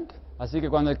hand, Así que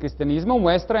cuando el cristianismo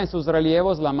muestra en sus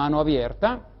relieves la mano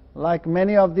abierta, like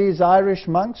many of these Irish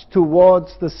monks,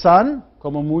 towards the sun,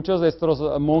 como muchos de estos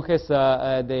monjes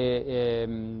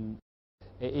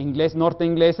norte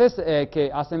ingleses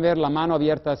que hacen ver la mano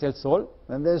abierta hacia el sol,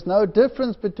 then there's no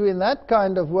difference between that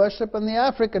kind of worship and the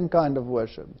African kind of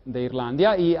worship. de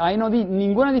Irlanda, y hay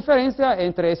ninguna diferencia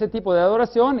entre ese tipo de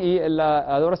adoración y la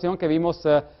adoración que vimos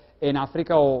en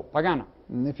África o pagana,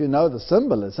 And if you know the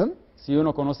symbolism, si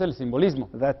uno conoce el simbolismo,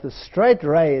 that the straight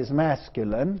ray is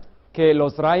masculine que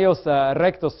los rayos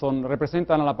rectos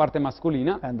representan a la parte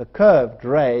masculina and the curved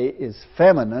ray is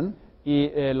feminine,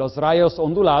 y los rayos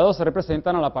ondulados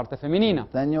representan a la parte femenina.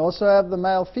 then you also have the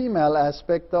male-female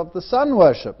aspect of the sun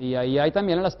worship. Y ahí hay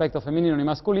también el aspecto femenino y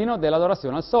masculino de la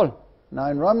adoración al sol.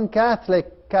 Now in Roman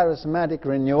Catholic charismatic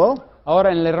renewal,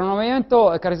 Ahora, en el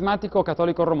renovamiento carismático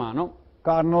católico romano,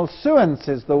 Cardinal Suens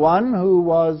is the one who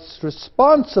was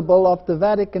responsible of the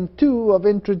Vatican II of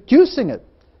introducing it.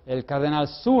 el cardenal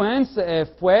Suens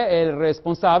fue el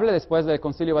responsable, después del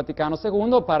Concilio Vaticano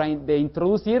II, de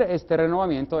introducir este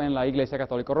renovamiento en la Iglesia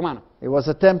Católica Romana. He was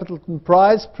a Templeton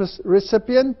Prize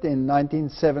recipient in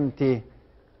 1976.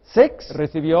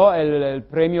 Recibió el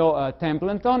premio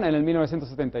Templeton en el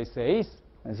 1976.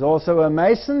 He's also a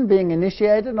Mason, being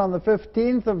initiated on the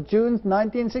 15th of June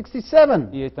 1967.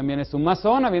 Y también es un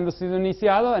masón, habiendo sido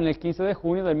iniciado en el 15 de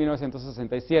junio de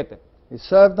 1967. He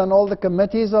served on all the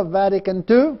committees of Vatican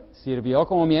II. Sirvió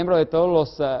como miembro de todos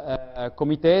los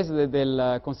comités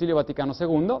del Concilio Vaticano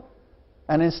II.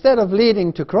 And instead of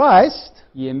leading to Christ,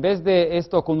 Y en vez de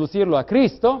esto conducirlo a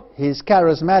Cristo, his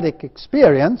charismatic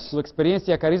experience su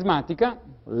experiencia carismática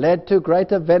led to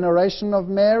greater veneration of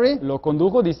Mary, lo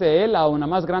condujo, dice él, a una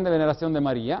más grande veneración de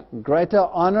María, greater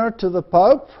honor to the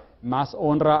Pope,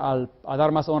 a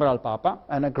dar más honra al Papa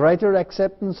and a greater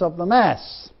acceptance of the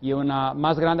Mass, y una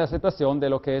más grande aceptación de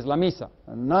lo que es la misa.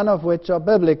 none of which are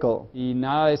biblical. Y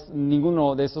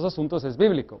ninguno de estos asuntos es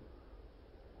bíblico.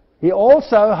 He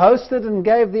also hosted and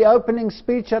gave the opening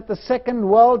speech at the Second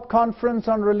World Conference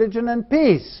on Religion and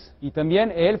Peace. Y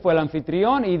también él fue el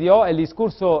anfitrión y dio el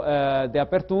discurso de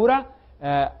apertura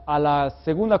a la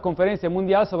segunda conferencia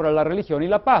mundial sobre la religión y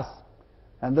la paz.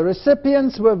 And the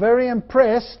recipients were very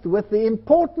impressed with the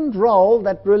important role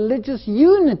that religious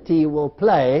unity will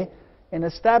play in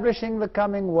establishing the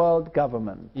coming world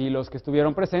government. Y los que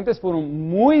estuvieron presentes fueron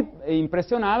muy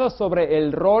impresionados sobre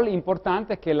el rol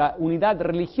importante que la unidad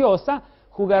religiosa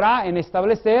jugará en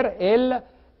establecer el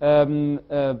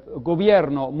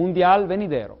gobierno mundial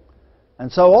venidero.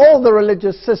 And so all the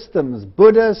religious systems,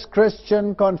 Buddhist,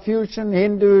 Christian, Confucian,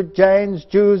 Hindu, Jains,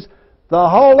 Jews, the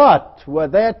whole lot were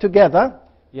there together.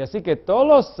 Y así que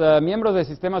todos los miembros de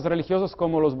sistemas religiosos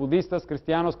como los budistas,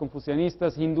 cristianos,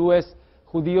 confucianistas, hindúes,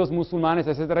 judíos, musulmanes,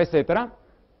 etcétera, etcétera,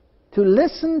 to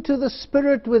listen to the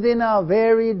spirit within our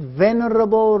varied,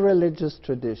 venerable religious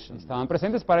traditions. estaban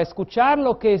presentes para escuchar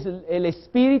lo que es el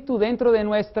espíritu dentro de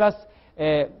nuestras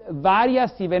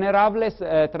varias y venerables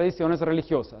tradiciones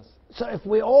religiosas. So if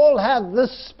we all have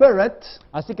this spirit,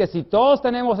 Así que si todos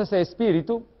tenemos ese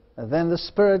espíritu, then the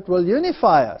spirit will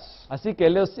unify us. así que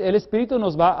el espíritu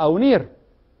nos va a unir.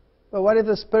 But what if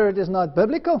the spirit is not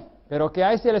biblical? Pero ¿qué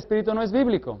hay si el espíritu no es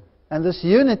bíblico? And this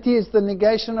unity is the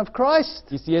negation of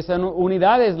Christ? Y si esa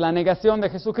unidad es la negación de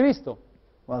Jesucristo,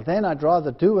 Well, then I'd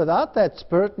rather do without that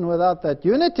spirit and without that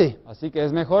unity. así que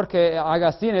es mejor que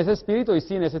haga sin ese espíritu y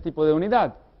sin ese tipo de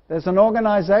unidad. There's an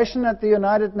organization at the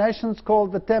United Nations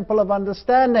called the Temple of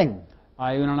Understanding.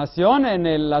 Hay una nación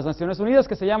en las Naciones Unidas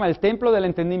que se llama el Templo del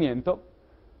Entendimiento.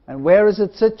 And where is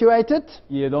it situated?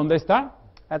 ¿Y dónde está?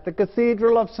 At the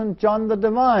Cathedral of St. John the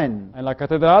Divine. En la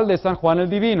Catedral de San Juan el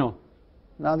Divino.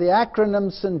 Now, the acronym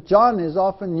St. John is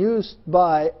often used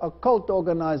by occult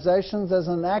organizations as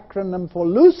an acronym for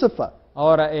Lucifer.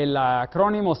 Ahora, el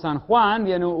acrónimo San Juan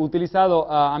viene utilizado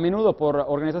a menudo por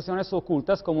organizaciones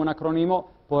ocultas como un acrónimo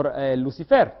por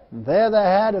Lucifer. And there they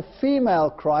had a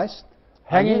female Christ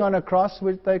hanging Allí- on a cross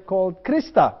which they called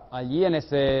Christa. Allí en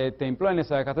ese templo, en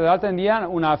esa catedral, tendrían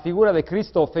una figura de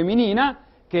Cristo femenina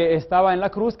que estaba en la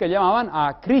cruz que llamaban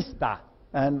a Crista.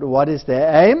 And what is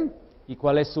their aim? ¿Y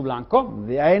cuál es su blanco?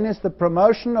 The aim is the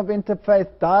promotion of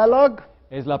interfaith dialogue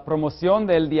Es la promoción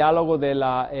del diálogo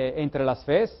entre las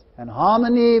fes and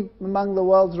harmony among the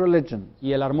world's religions.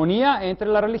 y la armonía entre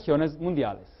las religiones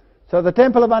mundiales. So the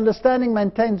Temple of Understanding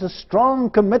maintains a strong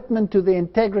commitment to the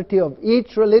integrity of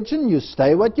each religion. You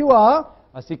stay what you are.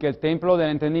 Así que el templo del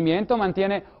entendimiento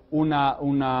mantiene un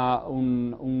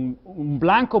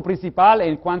blanco principal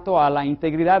en cuanto a la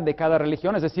integridad de cada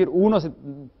religión, es decir, uno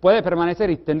puede permanecer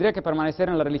y tendría que permanecer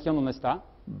en la religión donde está,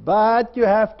 But you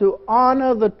have to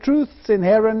honor the truths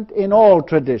inherent in all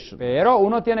traditions. pero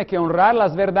uno tiene que honrar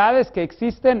las verdades que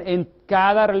existen en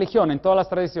cada religión, en todas las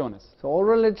tradiciones. So all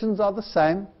religions are the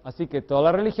same. Así que todas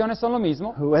las religiones son lo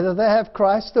mismo, Whether they have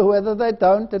Christ or whether they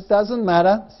don't, it doesn't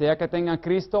matter. sea que tengan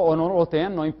Cristo o no lo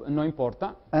tengan, no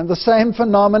importa. And the same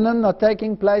phenomenon are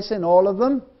taking place in all of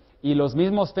them. Y los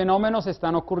mismos fenómenos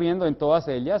están ocurriendo en todas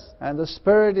ellas, And the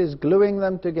Spirit is gluing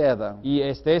them together. y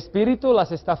este espíritu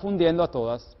las está fundiendo a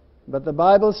todas. But the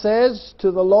Bible says,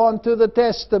 to the law and to the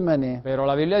testimony. Pero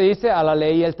la Biblia dice a la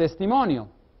ley y el testimonio.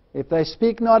 If they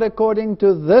speak not according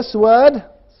to this word,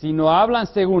 Si no hablan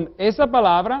según esa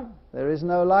palabra, there is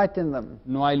no light in them.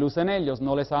 no hay luz en ellos,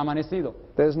 no les ha amanecido.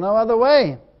 There's no other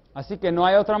way Así que no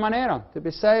hay otra manera to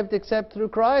be saved except through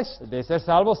Christ. de ser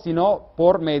salvos sino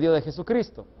por medio de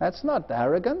Jesucristo. That's not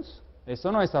arrogance.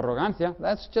 Eso no es arrogancia,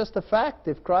 That's just a fact.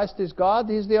 If Christ is God,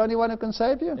 He's the only one who can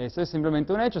save you. eso es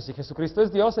simplemente un hecho. Si Jesucristo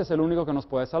es Dios, es el único que nos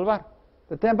puede salvar.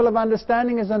 The Temple of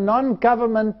Understanding is a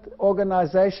non-government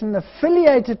organization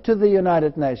affiliated to the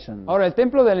United Nations. Ahora, el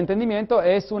Templo del Entendimiento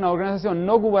es una organización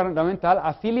no gubernamental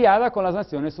afiliada con las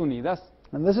Naciones Unidas.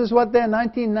 And this is what their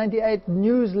 1998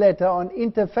 newsletter on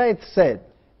interfaith said.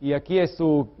 Y aquí es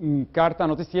su carta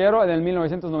noticiero del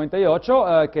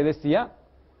 1998 que decía,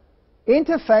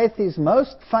 Interfaith is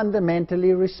most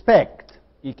fundamentally respect.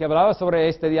 y que hablaba sobre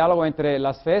este diálogo entre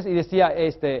las fes, y decía,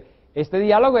 este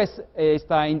diálogo,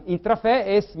 esta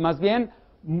intrafe es más bien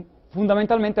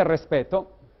fundamentalmente respeto,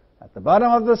 At the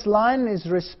bottom of this line is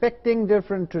respecting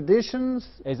different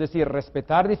traditions, es decir,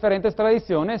 respetar diferentes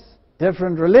tradiciones,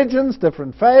 different religions,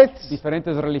 different faiths,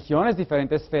 diferentes religiones,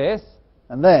 diferentes fes,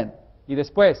 and then. y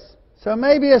después, So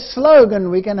maybe a slogan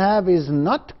we can have is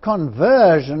not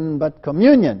conversion, but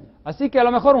communion. así que a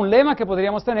lo mejor un lema que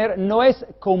podríamos tener no es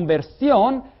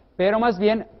conversión, pero más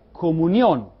bien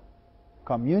comunión,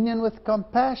 Communion with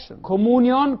compassion.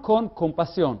 comunión con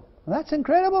compasión. That's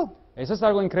incredible. Eso es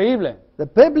algo increíble. The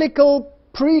biblical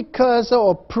precursor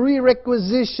or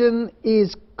prerequisition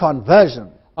is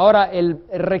conversion. Ahora, el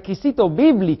requisito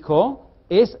bíblico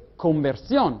es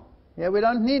conversión. Yeah, we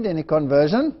don't need any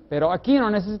conversion. Pero aquí no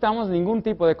necesitamos ningún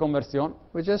tipo de conversión.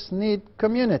 We just need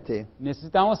community.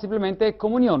 Necesitamos simplemente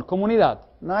comunión, comunidad.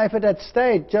 Now, if it had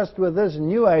stayed just with this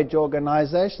New Age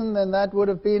organization, then that would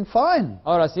have been fine.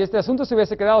 Ahora, si este asunto se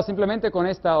hubiese quedado simplemente con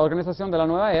esta organización de la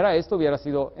nueva era, esto hubiera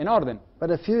sido en orden.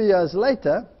 But a few years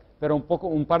later, Pero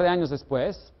un par de años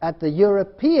después, at the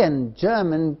European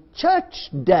German Church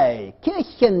Day,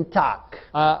 Kirchentag,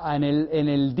 en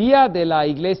el día de la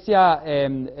iglesia,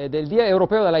 del Día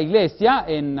Europeo de la Iglesia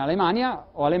en Alemania,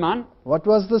 o alemán, what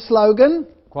was the slogan?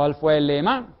 ¿cuál fue el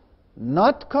lema?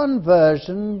 Not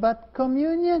conversion, but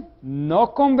communion.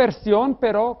 No conversión,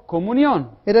 pero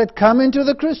comunión. It had come into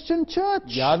the Christian church.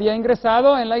 Ya había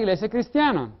ingresado en la iglesia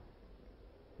cristiana.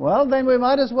 Well, then we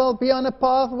might as well be on a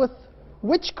path with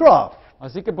witchcraft.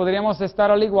 Así que podríamos estar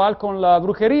al igual con la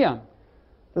brujería.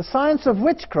 The science of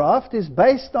witchcraft is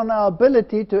based on our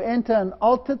ability to enter an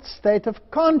altered state of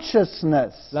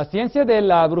consciousness. La ciencia de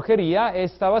la brujería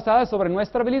está basada sobre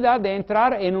nuestra habilidad de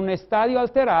entrar en un estadio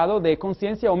alterado de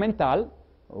conciencia o mental,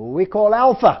 We call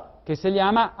alpha, que se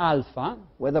llama alfa,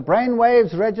 where the brain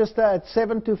waves register at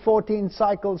 7 to 14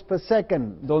 cycles per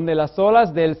second. donde las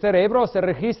olas del cerebro se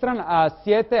registran a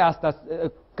 7 hasta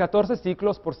 14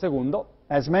 ciclos por segundo.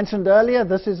 As mentioned earlier,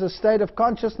 this is a state of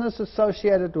consciousness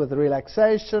associated with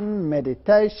relaxation,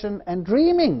 meditation, and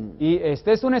dreaming. Y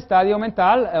este es un estadio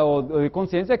mental o de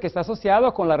conciencia que está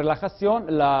asociado con la relajación,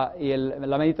 la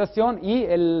meditación y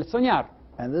el soñar.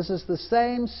 And this is the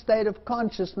same state of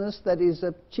consciousness that is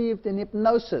achieved in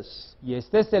hypnosis. Y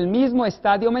este es el mismo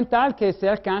estadio mental que se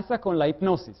alcanza con la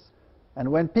hipnosis. And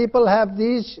when people have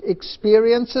these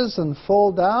experiences and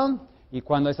fall down, Y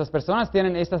cuando estas personas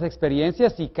tienen estas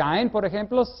experiencias y caen, por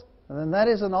ejemplo, then that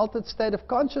is an altered state of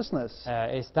consciousness.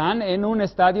 están en un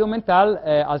estadio mental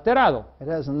alterado. It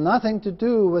has nothing to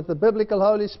do with the biblical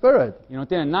Holy Spirit. Y no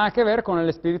tiene nada que ver con el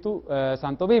Espíritu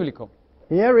Santo bíblico.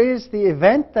 Here is the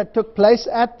event that took place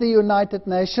at the United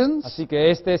Nations, Así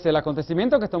que este es el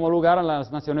acontecimiento que tomó lugar en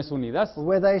las Naciones Unidas,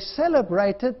 where they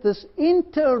celebrated this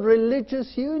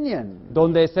interreligious union.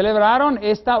 donde celebraron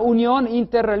esta unión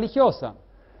interreligiosa.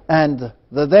 And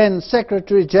the then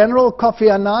Secretary General, Kofi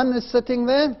Annan, is sitting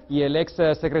there. Y el ex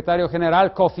secretario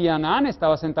general Kofi Annan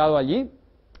estaba sentado allí.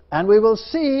 And we will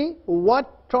see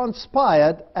what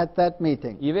transpired at that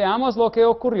meeting Y veamos lo que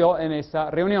ocurrió en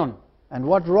esa reunión. and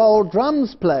what role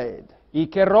drums played. Y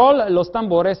qué rol los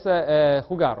tambores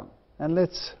jugaron. And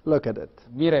let's look at it.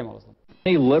 Miremos.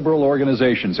 Many liberal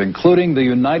organizations, including the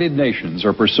United Nations,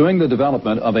 are pursuing the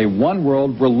development of a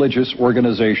one-world religious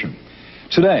organization.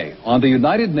 Today, on the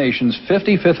United Nations'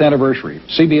 55th anniversary,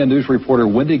 CBN News reporter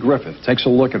Wendy Griffith takes a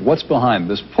look at what's behind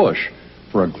this push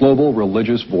for a global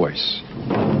religious voice.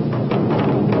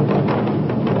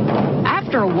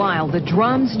 After a while, the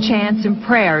drums, chants, and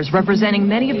prayers representing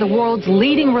many of the world's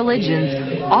leading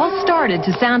religions all started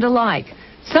to sound alike,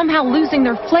 somehow losing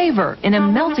their flavor in a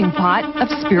melting pot of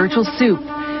spiritual soup.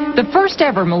 The first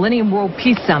ever Millennium World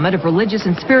Peace Summit of religious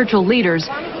and spiritual leaders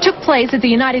took place at the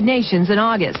United Nations in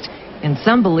August, and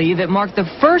some believe it marked the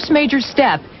first major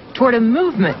step toward a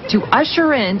movement to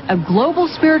usher in a global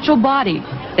spiritual body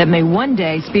that may one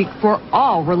day speak for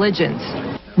all religions.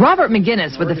 Robert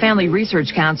McGinnis with the Family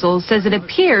Research Council says it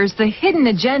appears the hidden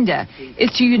agenda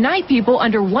is to unite people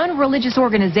under one religious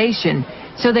organization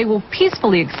so they will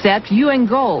peacefully accept UN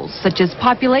goals such as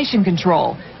population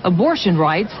control, abortion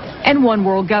rights, and one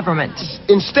world government.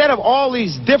 Instead of all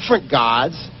these different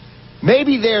gods,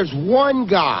 maybe there's one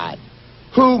God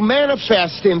who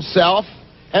manifests himself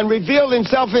and revealed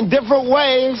himself in different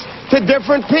ways to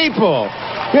different people.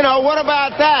 You know, what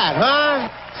about that,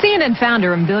 huh? CNN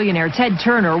founder and billionaire Ted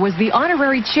Turner was the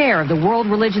honorary chair of the World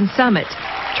Religion Summit.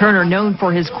 Turner, known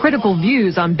for his critical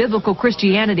views on biblical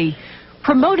Christianity,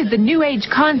 promoted the New Age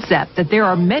concept that there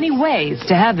are many ways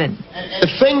to heaven.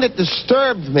 The thing that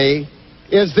disturbed me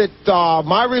is that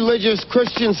my religious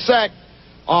Christian sect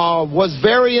was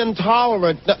very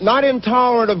intolerant, not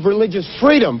intolerant of religious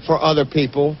freedom for other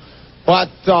people, but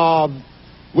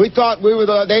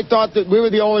they thought that we were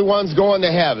the only ones going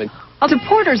to heaven.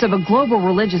 Supporters of a global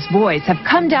religious voice have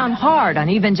come down hard on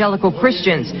evangelical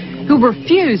Christians who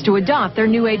refuse to adopt their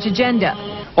New Age agenda.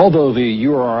 Although the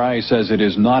URI says it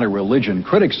is not a religion,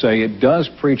 critics say it does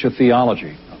preach a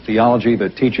theology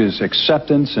that teaches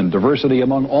acceptance and diversity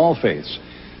among all faiths.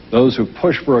 Those who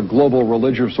push for a global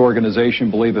religious organization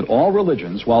believe that all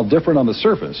religions, while different on the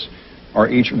surface, are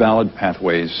each valid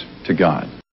pathways to God.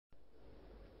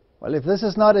 Well, if this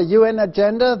is not a UN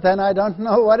agenda, then I don't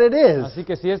know what it is. Así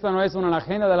que si esta no es una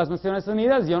agenda de las Naciones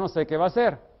Unidas, yo no sé qué va a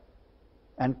ser.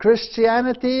 And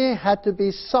Christianity had to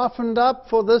be softened up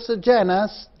for this agenda,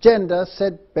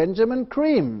 said Benjamin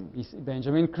Cream. Y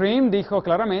Benjamin Cream dijo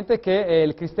claramente que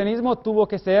el cristianismo tuvo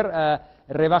que ser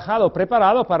rebajado,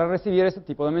 preparado para recibir ese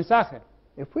tipo de mensaje.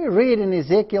 If we read in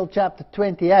Ezekiel chapter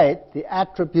 28 the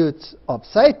attributes of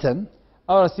Satan,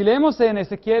 Ahora, si leemos en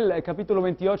Ezequiel capítulo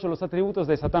 28 los atributos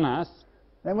de Satanás,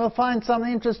 then we'll find some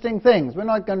interesting things. We're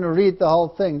not going to read the whole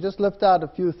thing, just lift out a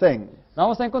few things.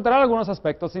 vamos a encontrar algunos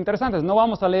aspectos interesantes. No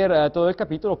vamos a leer todo el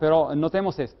capítulo, pero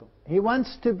notemos esto. He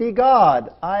wants to be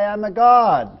God. I am a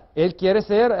God. Él quiere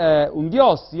ser un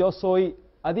Dios. Yo soy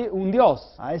un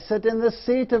Dios. I sit in the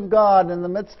seat of God in the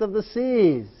midst of the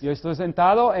seas. Yo estoy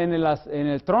sentado en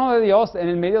el trono de Dios en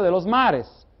el medio de los mares.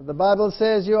 The Bible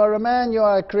says you are a man, you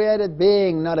are a created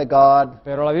being, not a God.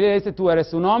 Pero la Biblia dice, tú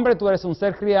eres un hombre, tú eres un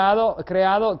ser creado,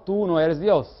 tú no eres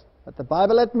Dios. But the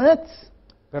Bible admits,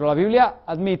 Pero la Biblia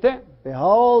admite,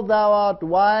 behold, thou art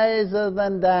wiser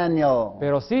than Daniel.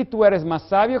 pero si tú eres más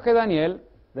sabio que Daniel,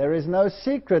 There is no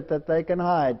secret that they can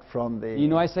hide from y thee.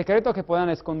 no hay secreto que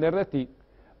puedan esconder de ti.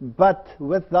 But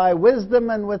with thy wisdom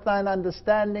and with thine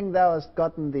understanding thou hast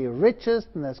gotten the richest,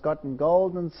 and hast gotten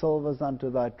gold and silvers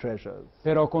unto thy treasures.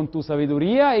 Pero con tu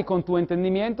sabiduría y con tu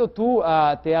entendimiento tú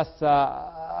te has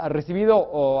recibido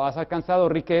o has alcanzado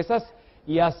riquezas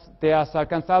y te has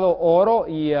alcanzado oro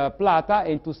y plata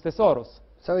en tus tesoros.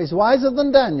 So he's wiser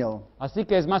than Daniel. Así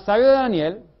que es más sabio de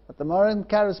Daniel, But the modern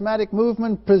charismatic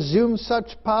movement presumes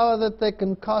such power that they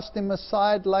can cast him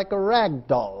aside like a rag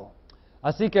doll.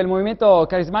 así que el movimiento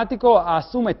carismático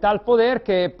asume tal poder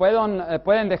que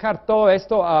pueden dejar todo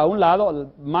esto a un lado, el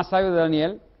más sabio de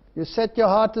Daniel. You set your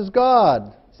heart as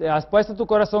God. Has puesto tu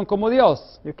corazón como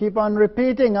Dios You keep on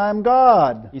repeating, I am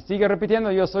God. y sigue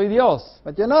repitiendo, yo soy Dios,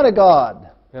 But you're not a God.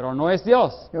 pero no es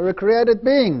Dios, You're a created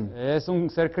being. es un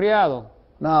ser criado.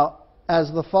 Now,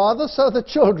 as the Father, so the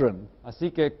children.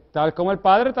 Así que tal como el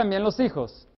Padre, también los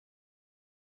hijos.